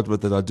one part of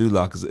it that I do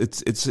like is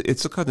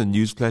it's a kind of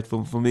news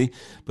platform for me,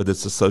 but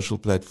it's a social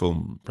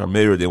platform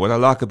primarily. What I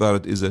like about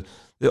it is that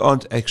there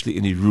aren't actually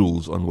any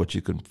rules on what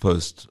you can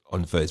post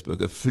on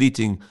Facebook. A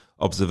fleeting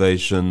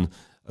observation,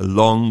 a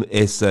long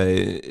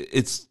essay,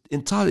 it's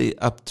entirely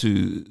up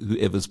to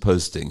whoever's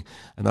posting.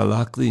 And I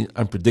like the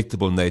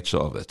unpredictable nature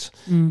of it.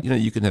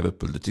 You can have a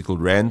political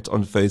rant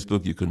on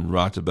Facebook. You can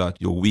write about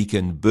your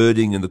weekend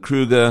birding in the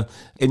Kruger.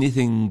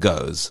 Anything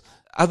goes.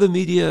 Other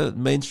media,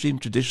 mainstream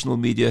traditional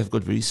media, have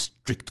got very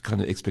strict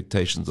kind of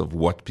expectations of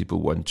what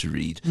people want to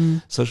read.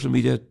 Social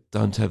media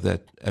don't have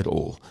that at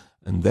all.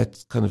 And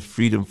that kind of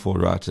freedom for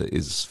a writer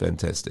is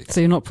fantastic. So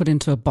you're not put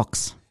into a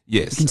box.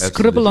 Yes, you can absolutely.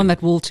 scribble on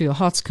that wall to your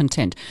heart's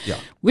content. Yeah.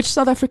 Which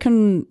South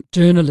African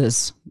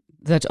journalists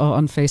that are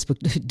on Facebook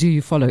do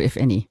you follow, if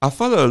any? I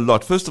follow a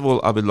lot. First of all,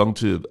 I belong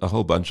to a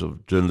whole bunch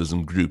of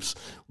journalism groups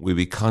where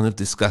we kind of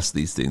discuss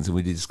these things and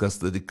we discuss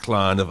the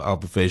decline of our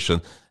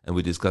profession and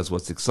we discuss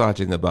what's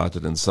exciting about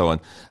it and so on.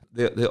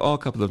 There are a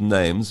couple of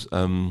names.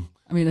 I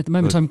mean, at the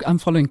moment, I'm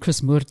following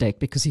Chris Moerdijk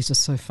because he's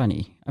just so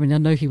funny. I mean, I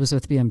know he was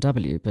with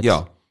BMW, but...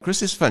 Yeah,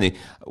 Chris is funny.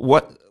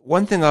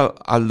 One thing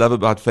I love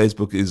about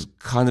Facebook is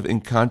kind of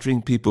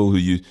encountering people who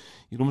you'd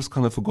almost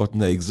kind of forgotten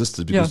they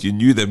existed because you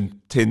knew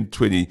them 10,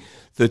 20,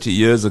 30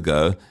 years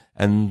ago.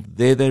 And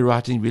they're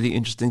writing really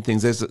interesting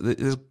things.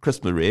 There's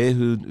Chris Murray,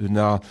 who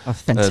now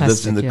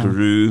lives in the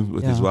Karoo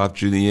with his wife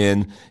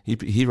Julianne.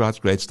 He writes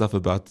great stuff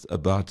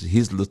about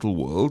his little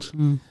world.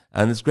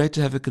 And it's great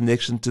to have a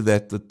connection to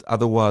that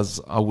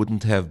otherwise I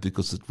wouldn't have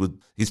because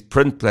his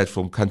print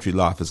platform, Country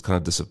Life, has kind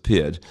of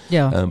disappeared.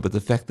 Yeah. But the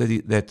fact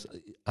that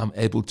I'm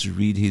able to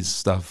read his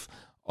stuff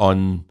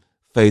on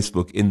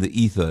Facebook in the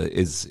ether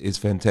is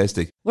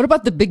fantastic. What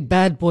about the big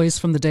bad boys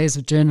from the days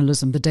of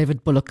journalism, the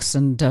David Bullocks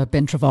and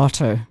Ben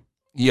Travato?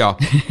 Yeah.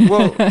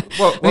 Well,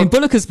 I mean,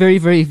 Bullock is very,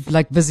 very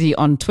busy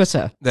on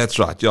Twitter. That's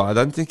right. Yeah, I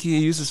don't think he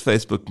uses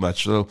Facebook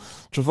much. So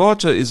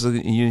Travato is a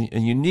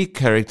unique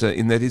character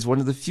in that he's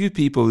one of the few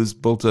people who's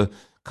built a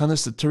kind of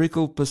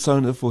satirical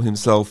persona for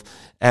himself,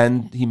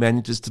 and he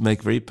manages to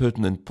make very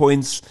pertinent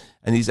points,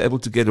 and he's able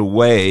to get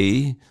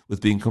away with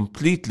being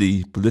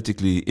completely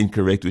politically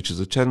incorrect, which is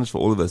a challenge for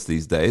all of us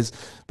these days,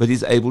 but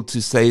he's able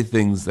to say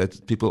things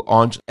that people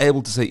aren't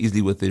able to say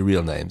easily with their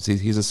real names.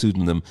 He's a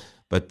pseudonym.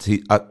 But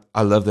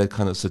I love that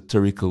kind of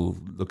satirical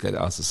look at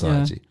our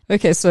society. Yeah.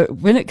 Okay, so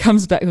when it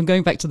comes back, I'm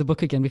going back to the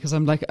book again because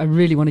I'm like, I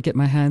really want to get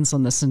my hands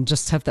on this and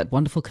just have that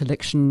wonderful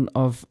collection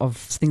of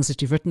things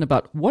that you've written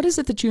about. What is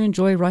it that you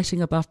enjoy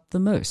writing about the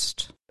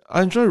most?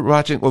 I enjoy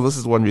writing. Well, this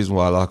is one reason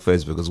why I like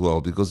Facebook as well,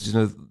 because,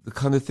 the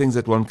kind of things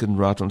that one can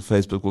write on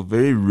Facebook will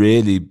very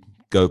rarely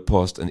go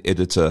past an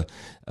editor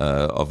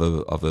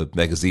of a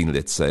magazine,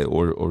 let's say,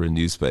 or a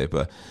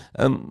newspaper.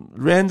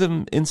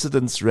 Random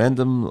incidents,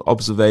 random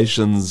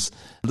observations,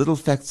 little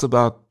facts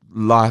about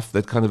life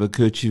that kind of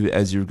occur to you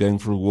as you're going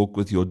for a walk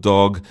with your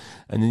dog,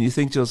 and then you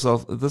think to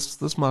yourself,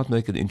 this might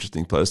make an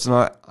interesting post. And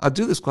I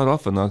do this quite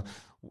often.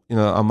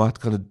 I might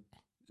kind of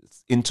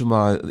into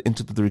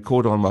the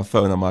recorder on my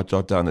phone, I might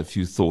jot down a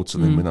few thoughts,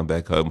 and then when I'm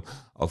back home,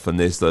 I'll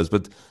finesse those.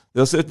 But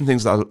there are certain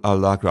things I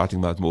like writing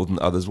about more than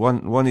others.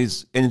 One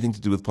is anything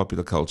to do with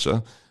popular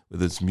culture,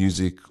 whether it's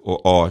music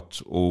or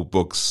art or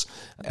books.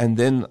 And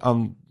then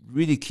I'm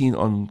really keen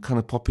on kind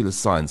of popular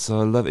science. So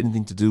I love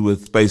anything to do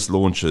with space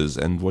launches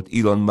and what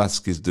Elon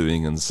Musk is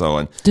doing and so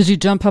on. Did you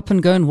jump up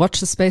and go and watch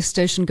the space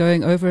station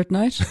going over at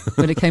night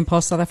when it came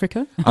past South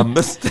Africa? I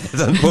missed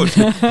that,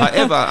 unfortunately.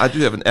 However, I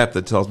do have an app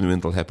that tells me when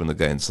it'll happen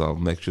again, so I'll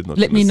make sure not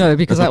to Let me miss know it.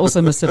 because I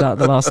also missed it out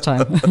the last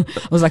time. I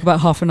was like about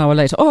half an hour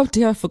later. Oh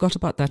dear, I forgot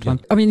about that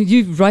one. I mean,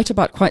 you write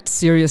about quite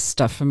serious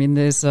stuff. I mean,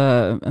 there's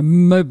a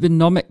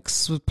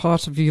Mobinomics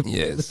part of you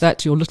with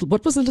that.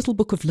 What was the little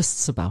book of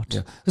lists about?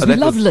 Yeah. Because we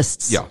love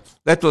lists. Yeah.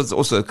 that was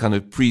also a kind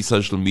of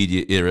pre-social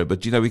media era,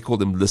 but we call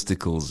them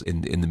listicles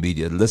in the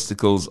media.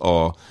 Listicles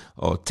are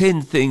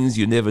 10 things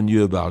you never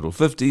knew about, or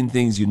 15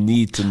 things you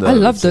need to know. I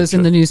love those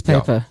in the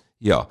newspaper.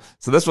 Yeah.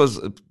 So this was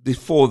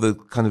before the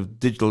kind of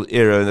digital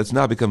era, and it's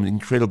now become an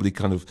incredibly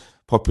kind of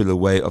popular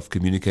way of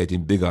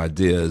communicating big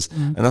ideas.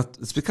 And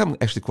it's become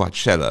actually quite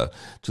shallow,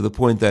 to the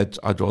point that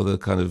I'd rather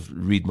kind of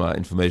read my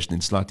information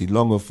in slightly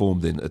longer form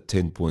than at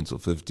 10 points or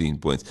 15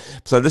 points.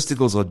 So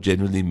listicles are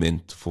generally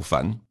meant for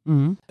fun.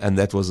 And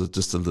that was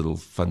just a little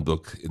fun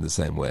book in the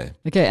same way.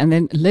 Okay, and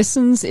then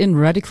Lessons in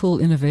Radical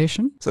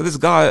Innovation. So this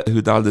guy who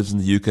now lives in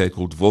the UK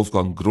called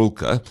Wolfgang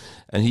Grolke,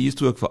 and he used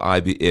to work for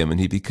IBM, and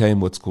he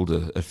became what's called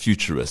a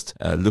futurist,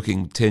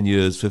 looking 10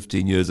 years,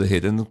 15 years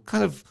ahead, and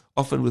kind of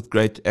often with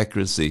great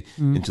accuracy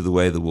into the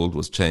way the world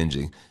was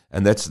changing.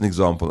 And that's an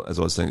example, as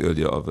I was saying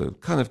earlier, of a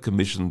kind of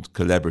commissioned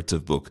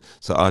collaborative book.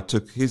 So I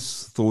took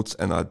his thoughts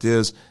and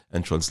ideas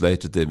and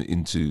translated them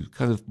into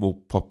kind of more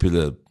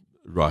popular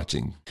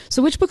writing.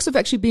 So which books have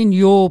actually been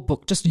your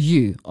book, just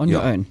you, on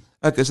your own?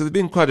 Okay, so there have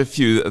been quite a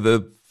few.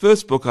 The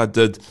first book I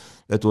did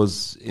that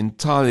was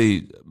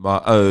entirely my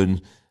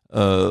own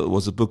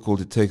was a book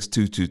called It Takes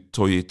Two to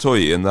Toye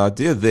Toye. And the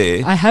idea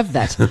there... I have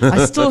that.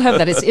 I still have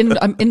that. It's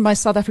in my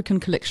South African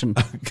collection.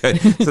 Okay,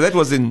 so that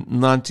was in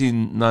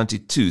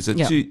 1992, so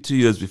 2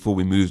 years before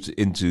we moved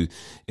into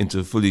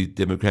a fully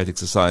democratic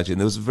society.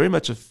 And there was very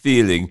much a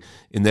feeling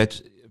in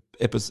that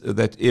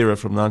era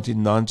from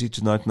 1990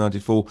 to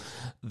 1994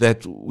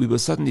 that we were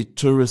suddenly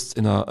tourists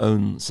in our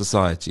own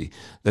society,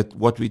 that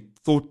what we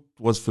thought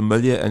was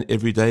familiar and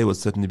everyday was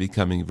suddenly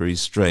becoming very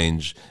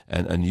strange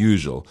and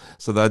unusual.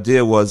 So the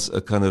idea was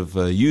a kind of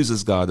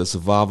user's guide, a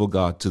survival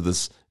guide to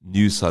this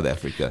new South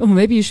Africa. Well,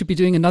 maybe you should be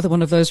doing another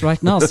one of those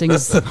right now, seeing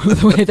as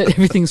the way that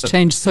everything's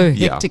changed so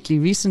hectically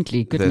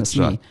recently. Goodness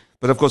me. Right.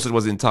 But of course it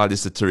was entirely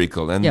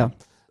satirical, and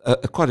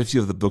quite a few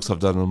of the books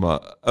I've done on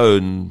my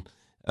own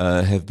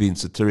have been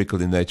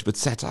satirical in nature, but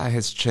satire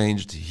has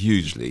changed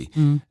hugely.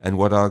 And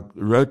what I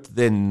wrote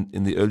then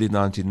in the early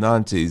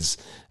 1990s,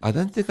 I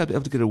don't think I'd be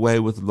able to get away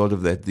with a lot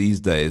of that these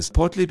days,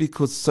 partly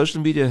because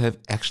social media have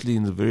actually,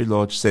 in a very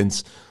large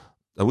sense,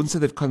 I wouldn't say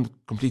they've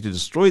completely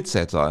destroyed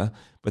satire,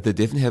 but they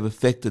definitely have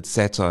affected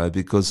satire,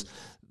 because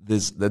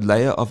there's the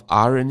layer of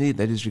irony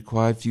that is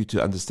required for you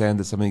to understand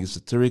that something is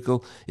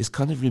satirical is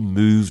kind of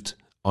removed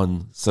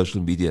on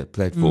social media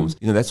platforms.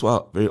 That's why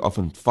very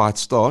often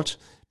fights start,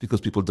 because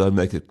people don't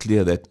make it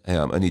clear that, hey,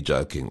 I'm only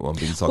joking, or I'm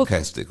being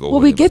sarcastic, or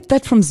whatever. We get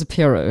that from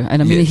Zapiro.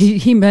 And I mean,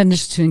 he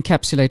managed to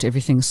encapsulate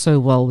everything so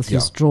well with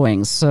his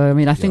drawings. So, I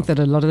mean, I think that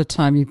a lot of the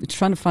time you're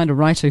trying to find a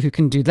writer who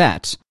can do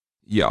that.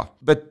 Yeah.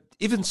 But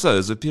even so,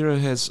 Zapiro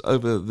has,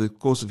 over the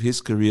course of his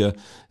career,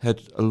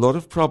 had a lot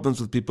of problems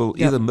with people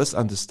either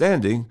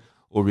misunderstanding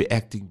or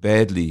reacting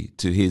badly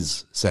to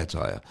his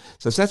satire.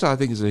 So satire, I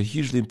think, is a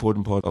hugely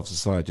important part of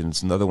society, and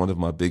it's another one of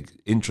my big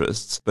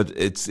interests. But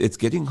it's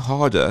getting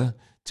harder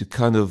to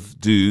kind of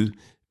do,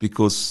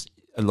 because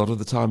a lot of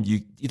the time you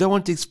don't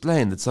want to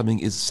explain that something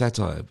is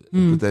satire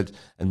and put that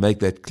and make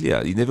that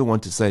clear. You never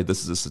want to say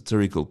this is a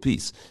satirical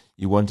piece.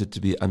 You want it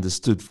to be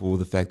understood for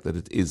the fact that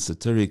it is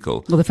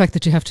satirical. Well, the fact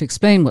that you have to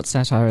explain what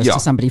satire is to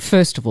somebody,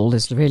 first of all,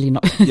 is really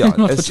not, not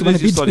what as you soon want as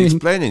to you be start doing.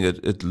 explaining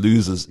it, it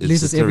loses its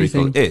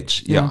satirical everything.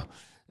 edge.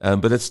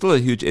 But it's still a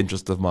huge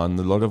interest of mine.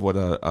 A lot of what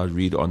I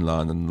read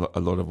online and a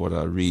lot of what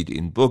I read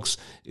in books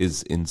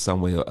is in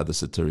some way or other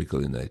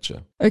satirical in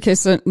nature. Okay,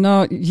 so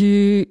now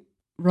you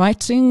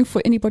writing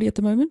for anybody at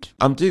the moment?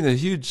 I'm doing a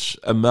huge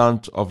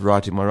amount of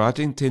writing. My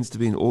writing tends to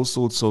be in all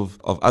sorts of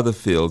other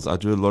fields. I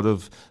do a lot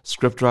of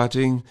script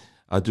writing.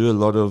 I do a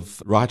lot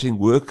of writing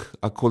work.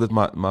 I call it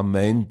my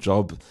main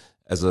job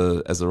as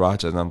a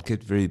writer, and I'm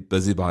kept very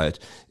busy by it.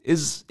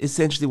 Is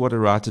essentially what a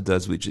writer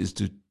does, which is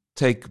to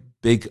take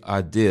big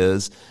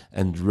ideas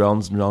and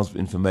realms of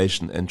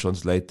information and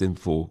translate them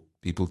for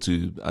people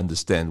to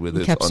understand,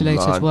 whether it's online.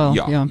 Encapsulate it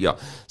well.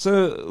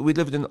 So we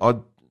live in an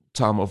odd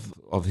time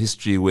of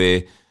history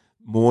where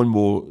more and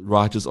more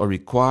writers are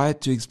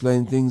required to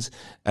explain things,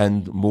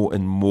 and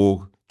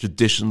more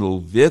traditional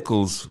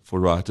vehicles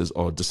for writers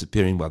are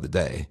disappearing by the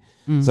day.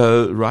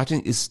 So writing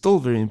is still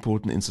very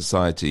important in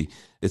society.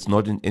 It's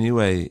not in any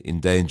way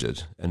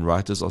endangered, and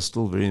writers are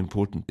still very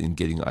important in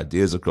getting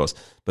ideas across,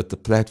 but the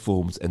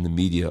platforms and the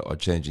media are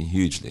changing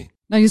hugely.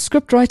 Now, you're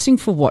script writing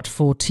for what?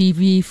 For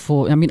TV?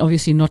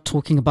 Obviously not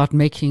talking about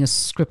making a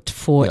script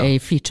for a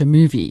feature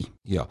movie.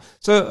 Yeah.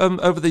 So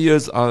over the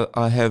years,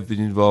 I have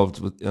been involved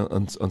with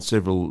on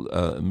several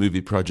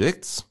movie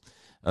projects.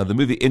 The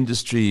movie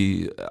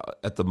industry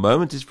at the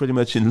moment is pretty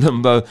much in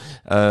limbo,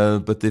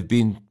 but there have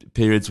been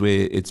periods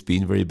where it's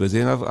been very busy.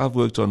 And I've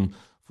worked on,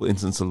 for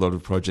instance, a lot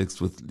of projects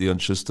with Leon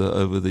Schuster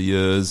over the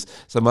years.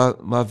 So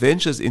my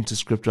ventures into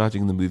script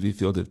writing in the movie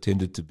field have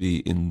tended to be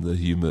in the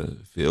humor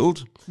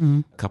field.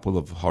 A couple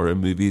of horror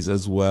movies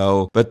as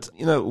well. But,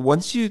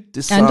 once you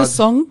decide... And a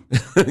song?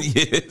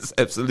 Yes,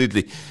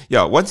 absolutely.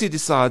 Yeah, once you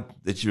decide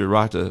that you're a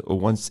writer, or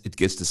once it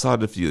gets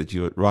decided for you that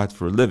you write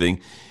for a living,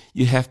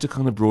 you have to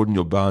kind of broaden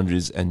your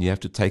boundaries and you have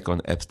to take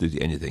on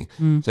absolutely anything.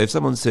 So if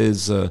someone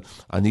says,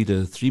 I need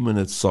a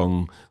 3-minute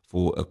song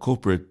for a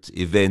corporate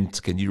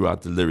event, can you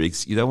write the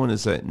lyrics? You don't want to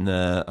say,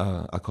 no,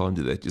 I can't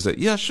do that. You say,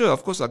 yeah, sure,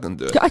 of course I can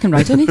do it. I can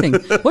write anything.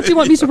 What do you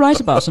want me to write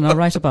about? And I'll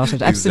write about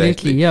it.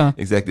 Absolutely, yeah.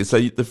 Exactly. So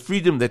the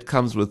freedom that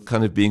comes with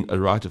kind of being a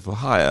writer for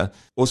hire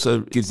also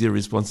gives you a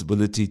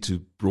responsibility to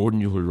broaden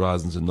your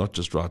horizons and not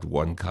just write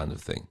one kind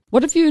of thing.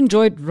 What have you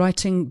enjoyed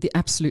writing the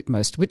absolute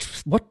most?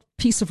 What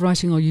piece of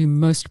writing are you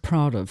most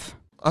proud of?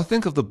 I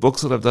think of the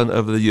books that I've done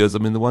over the years, I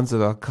mean, the ones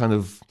that I kind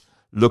of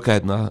look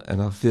at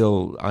and I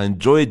feel I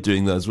enjoyed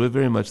doing those were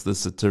very much the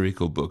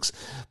satirical books,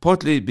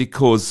 partly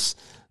because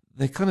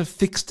they're kind of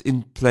fixed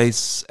in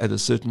place at a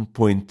certain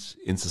point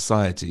in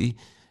society,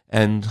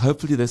 and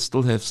hopefully they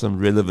still have some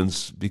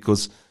relevance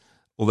because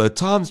although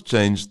times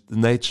change, the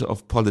nature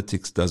of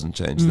politics doesn't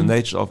change. The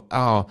nature of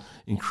our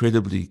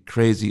incredibly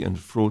crazy and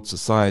fraught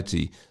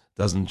society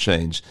doesn't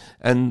change.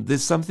 And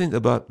there's something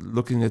about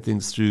looking at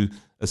things through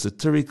a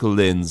satirical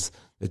lens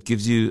that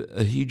gives you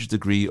a huge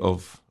degree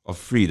of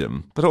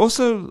freedom. But I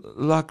also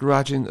like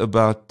writing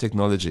about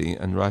technology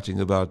and writing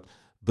about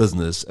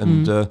business.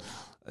 And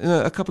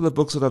a couple of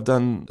books that I've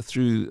done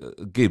through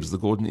GIBS, the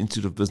Gordon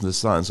Institute of Business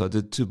Science. I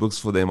did 2 books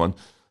for them on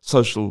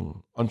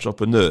social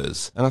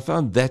entrepreneurs. And I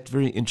found that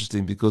very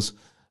interesting because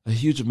a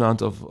huge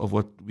amount of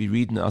what we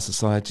read in our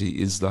society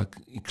is like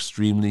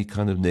extremely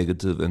kind of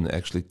negative and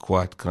actually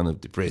quite kind of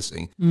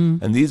depressing.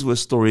 And these were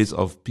stories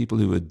of people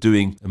who were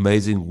doing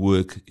amazing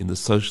work in the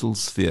social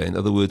sphere. In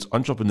other words,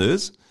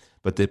 entrepreneurs,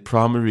 but their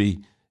primary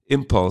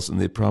impulse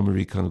and their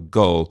primary kind of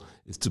goal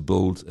is to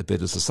build a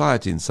better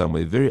society in some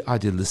way, very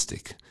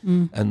idealistic.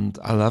 And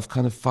I love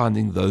kind of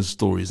finding those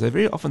stories.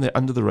 They're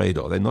under the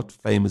radar. They're not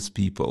famous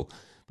people,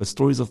 but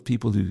stories of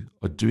people who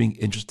are doing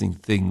interesting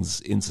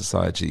things in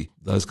society.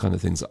 Those kind of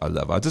things I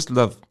love. I just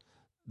love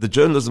the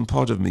journalism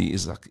part of me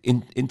is like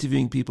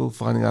interviewing people,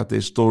 finding out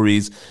their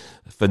stories,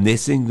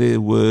 finessing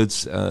their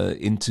words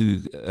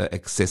into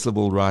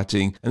accessible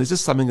writing. And there's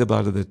just something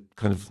about it that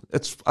kind of,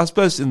 I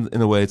suppose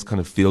in a way it's kind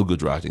of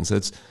feel-good writing. So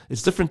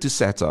it's different to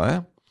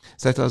satire.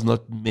 Satire is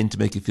not meant to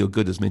make you feel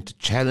good. It's meant to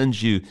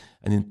challenge you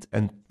and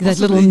that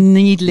little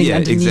needling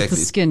underneath the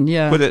skin.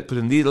 Yeah, put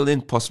a needle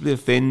in, possibly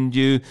offend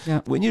you.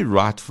 Yeah. When you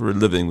write for a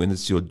living, when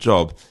it's your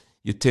job,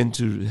 you tend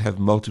to have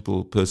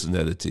multiple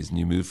personalities and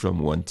you move from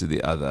one to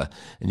the other.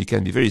 And you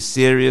can be very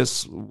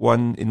serious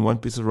in one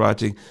piece of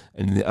writing,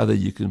 and in the other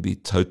you can be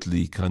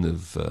totally kind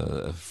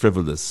of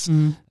frivolous,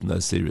 no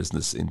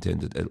seriousness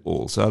intended at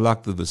all. So I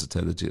like the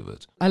versatility of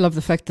it. I love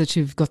the fact that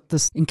you've got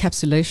this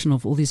encapsulation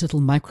of all these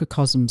little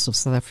microcosms of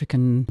South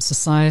African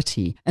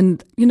society.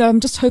 And, I'm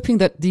just hoping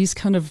that these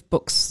kind of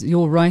books,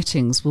 your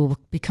writings, will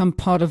become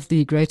part of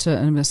the greater,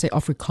 and I'm going to say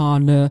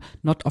Afrikaner,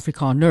 not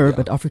Afrikaner,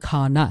 but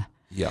Afrikaner.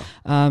 Yeah.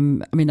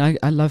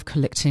 I love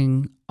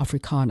collecting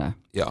Afrikaner,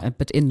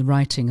 but in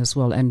writing as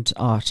well and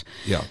art.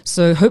 Yeah.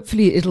 So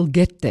hopefully it'll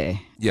get there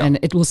and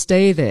it will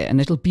stay there and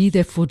it'll be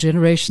there for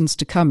generations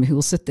to come who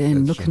will sit there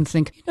and look and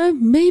think,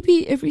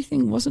 maybe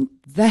everything wasn't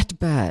that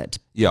bad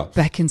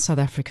back in South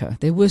Africa.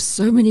 There were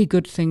so many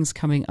good things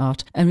coming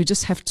out and we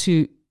just have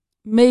to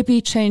maybe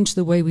change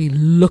the way we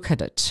look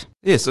at it.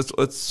 Yes,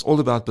 it's all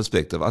about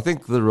perspective. I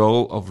think the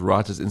role of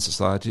writers in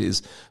society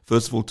is,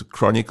 first of all, to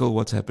chronicle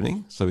what's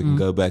happening, so we can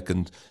go back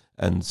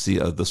and see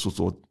this was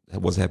what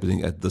was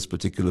happening at this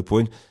particular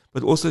point,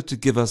 but also to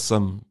give us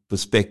some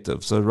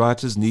perspective. So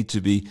writers need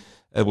to be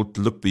able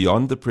to look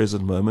beyond the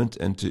present moment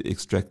and to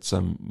extract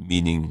some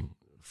meaning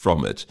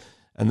from it.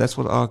 And that's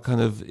what I kind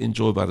of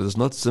enjoy about it. It's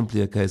not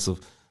simply a case of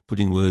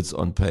putting words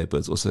on paper.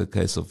 It's also a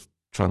case of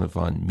trying to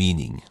find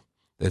meaning.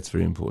 That's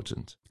very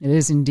important. It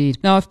is indeed.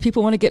 Now, if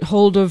people want to get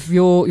hold of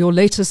your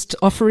latest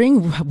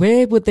offering,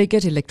 where would they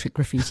get Electric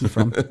Graffiti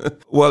from?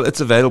 Well,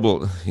 it's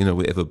available,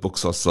 wherever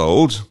books are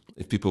sold.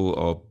 If people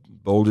are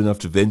bold enough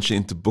to venture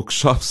into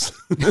bookshops.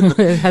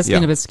 It has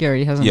been a bit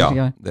scary, hasn't it?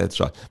 Yeah, that's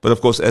right. But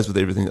of course, as with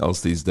everything else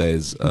these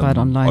days,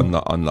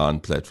 online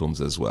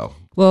platforms as well.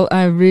 Well,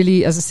 I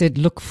really, as I said,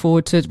 look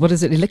forward to it. What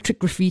is it? Electric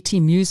Graffiti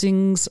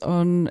Musings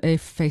on a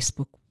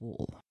Facebook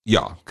wall.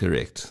 Yeah,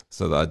 correct.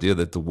 So the idea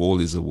that the wall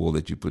is a wall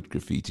that you put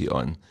graffiti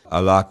on, I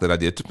like that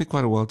idea. It took me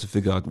quite a while to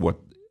figure out what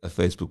a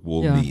Facebook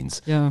wall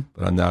means. Yeah.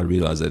 But I now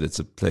realize that it's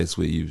a place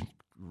where you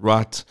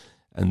write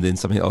and then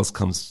something else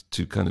comes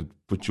to kind of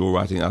put your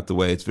writing out the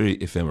way. It's very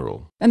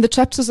ephemeral. And the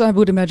chapters, I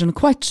would imagine, are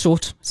quite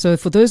short. So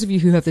for those of you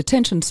who have the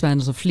attention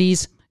spans of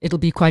fleas, it'll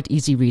be quite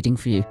easy reading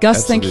for you. Gus,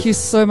 Absolutely. Thank you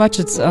so much.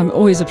 It's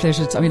always a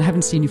pleasure. I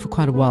haven't seen you for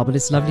quite a while, but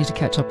it's lovely to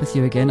catch up with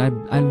you again.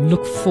 I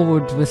look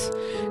forward with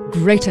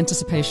great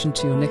anticipation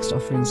to your next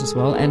offerings as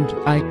well. And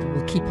I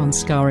will keep on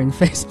scouring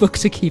Facebook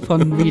to keep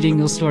on reading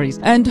your stories.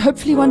 And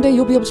hopefully one day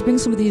you'll be able to bring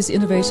some of these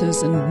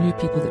innovators and new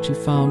people that you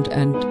found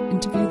and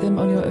interview them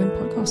on your own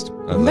podcast.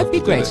 That'd be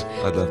great.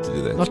 I'd love to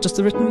do that. Not just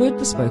the written word,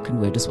 the spoken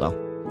word as well.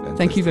 Fantastic.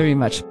 Thank you very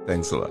much.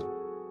 Thanks a lot.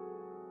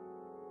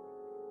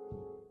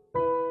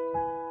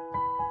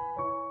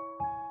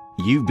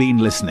 You've been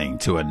listening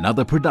to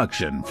another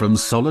production from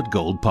Solid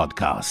Gold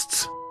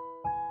Podcasts.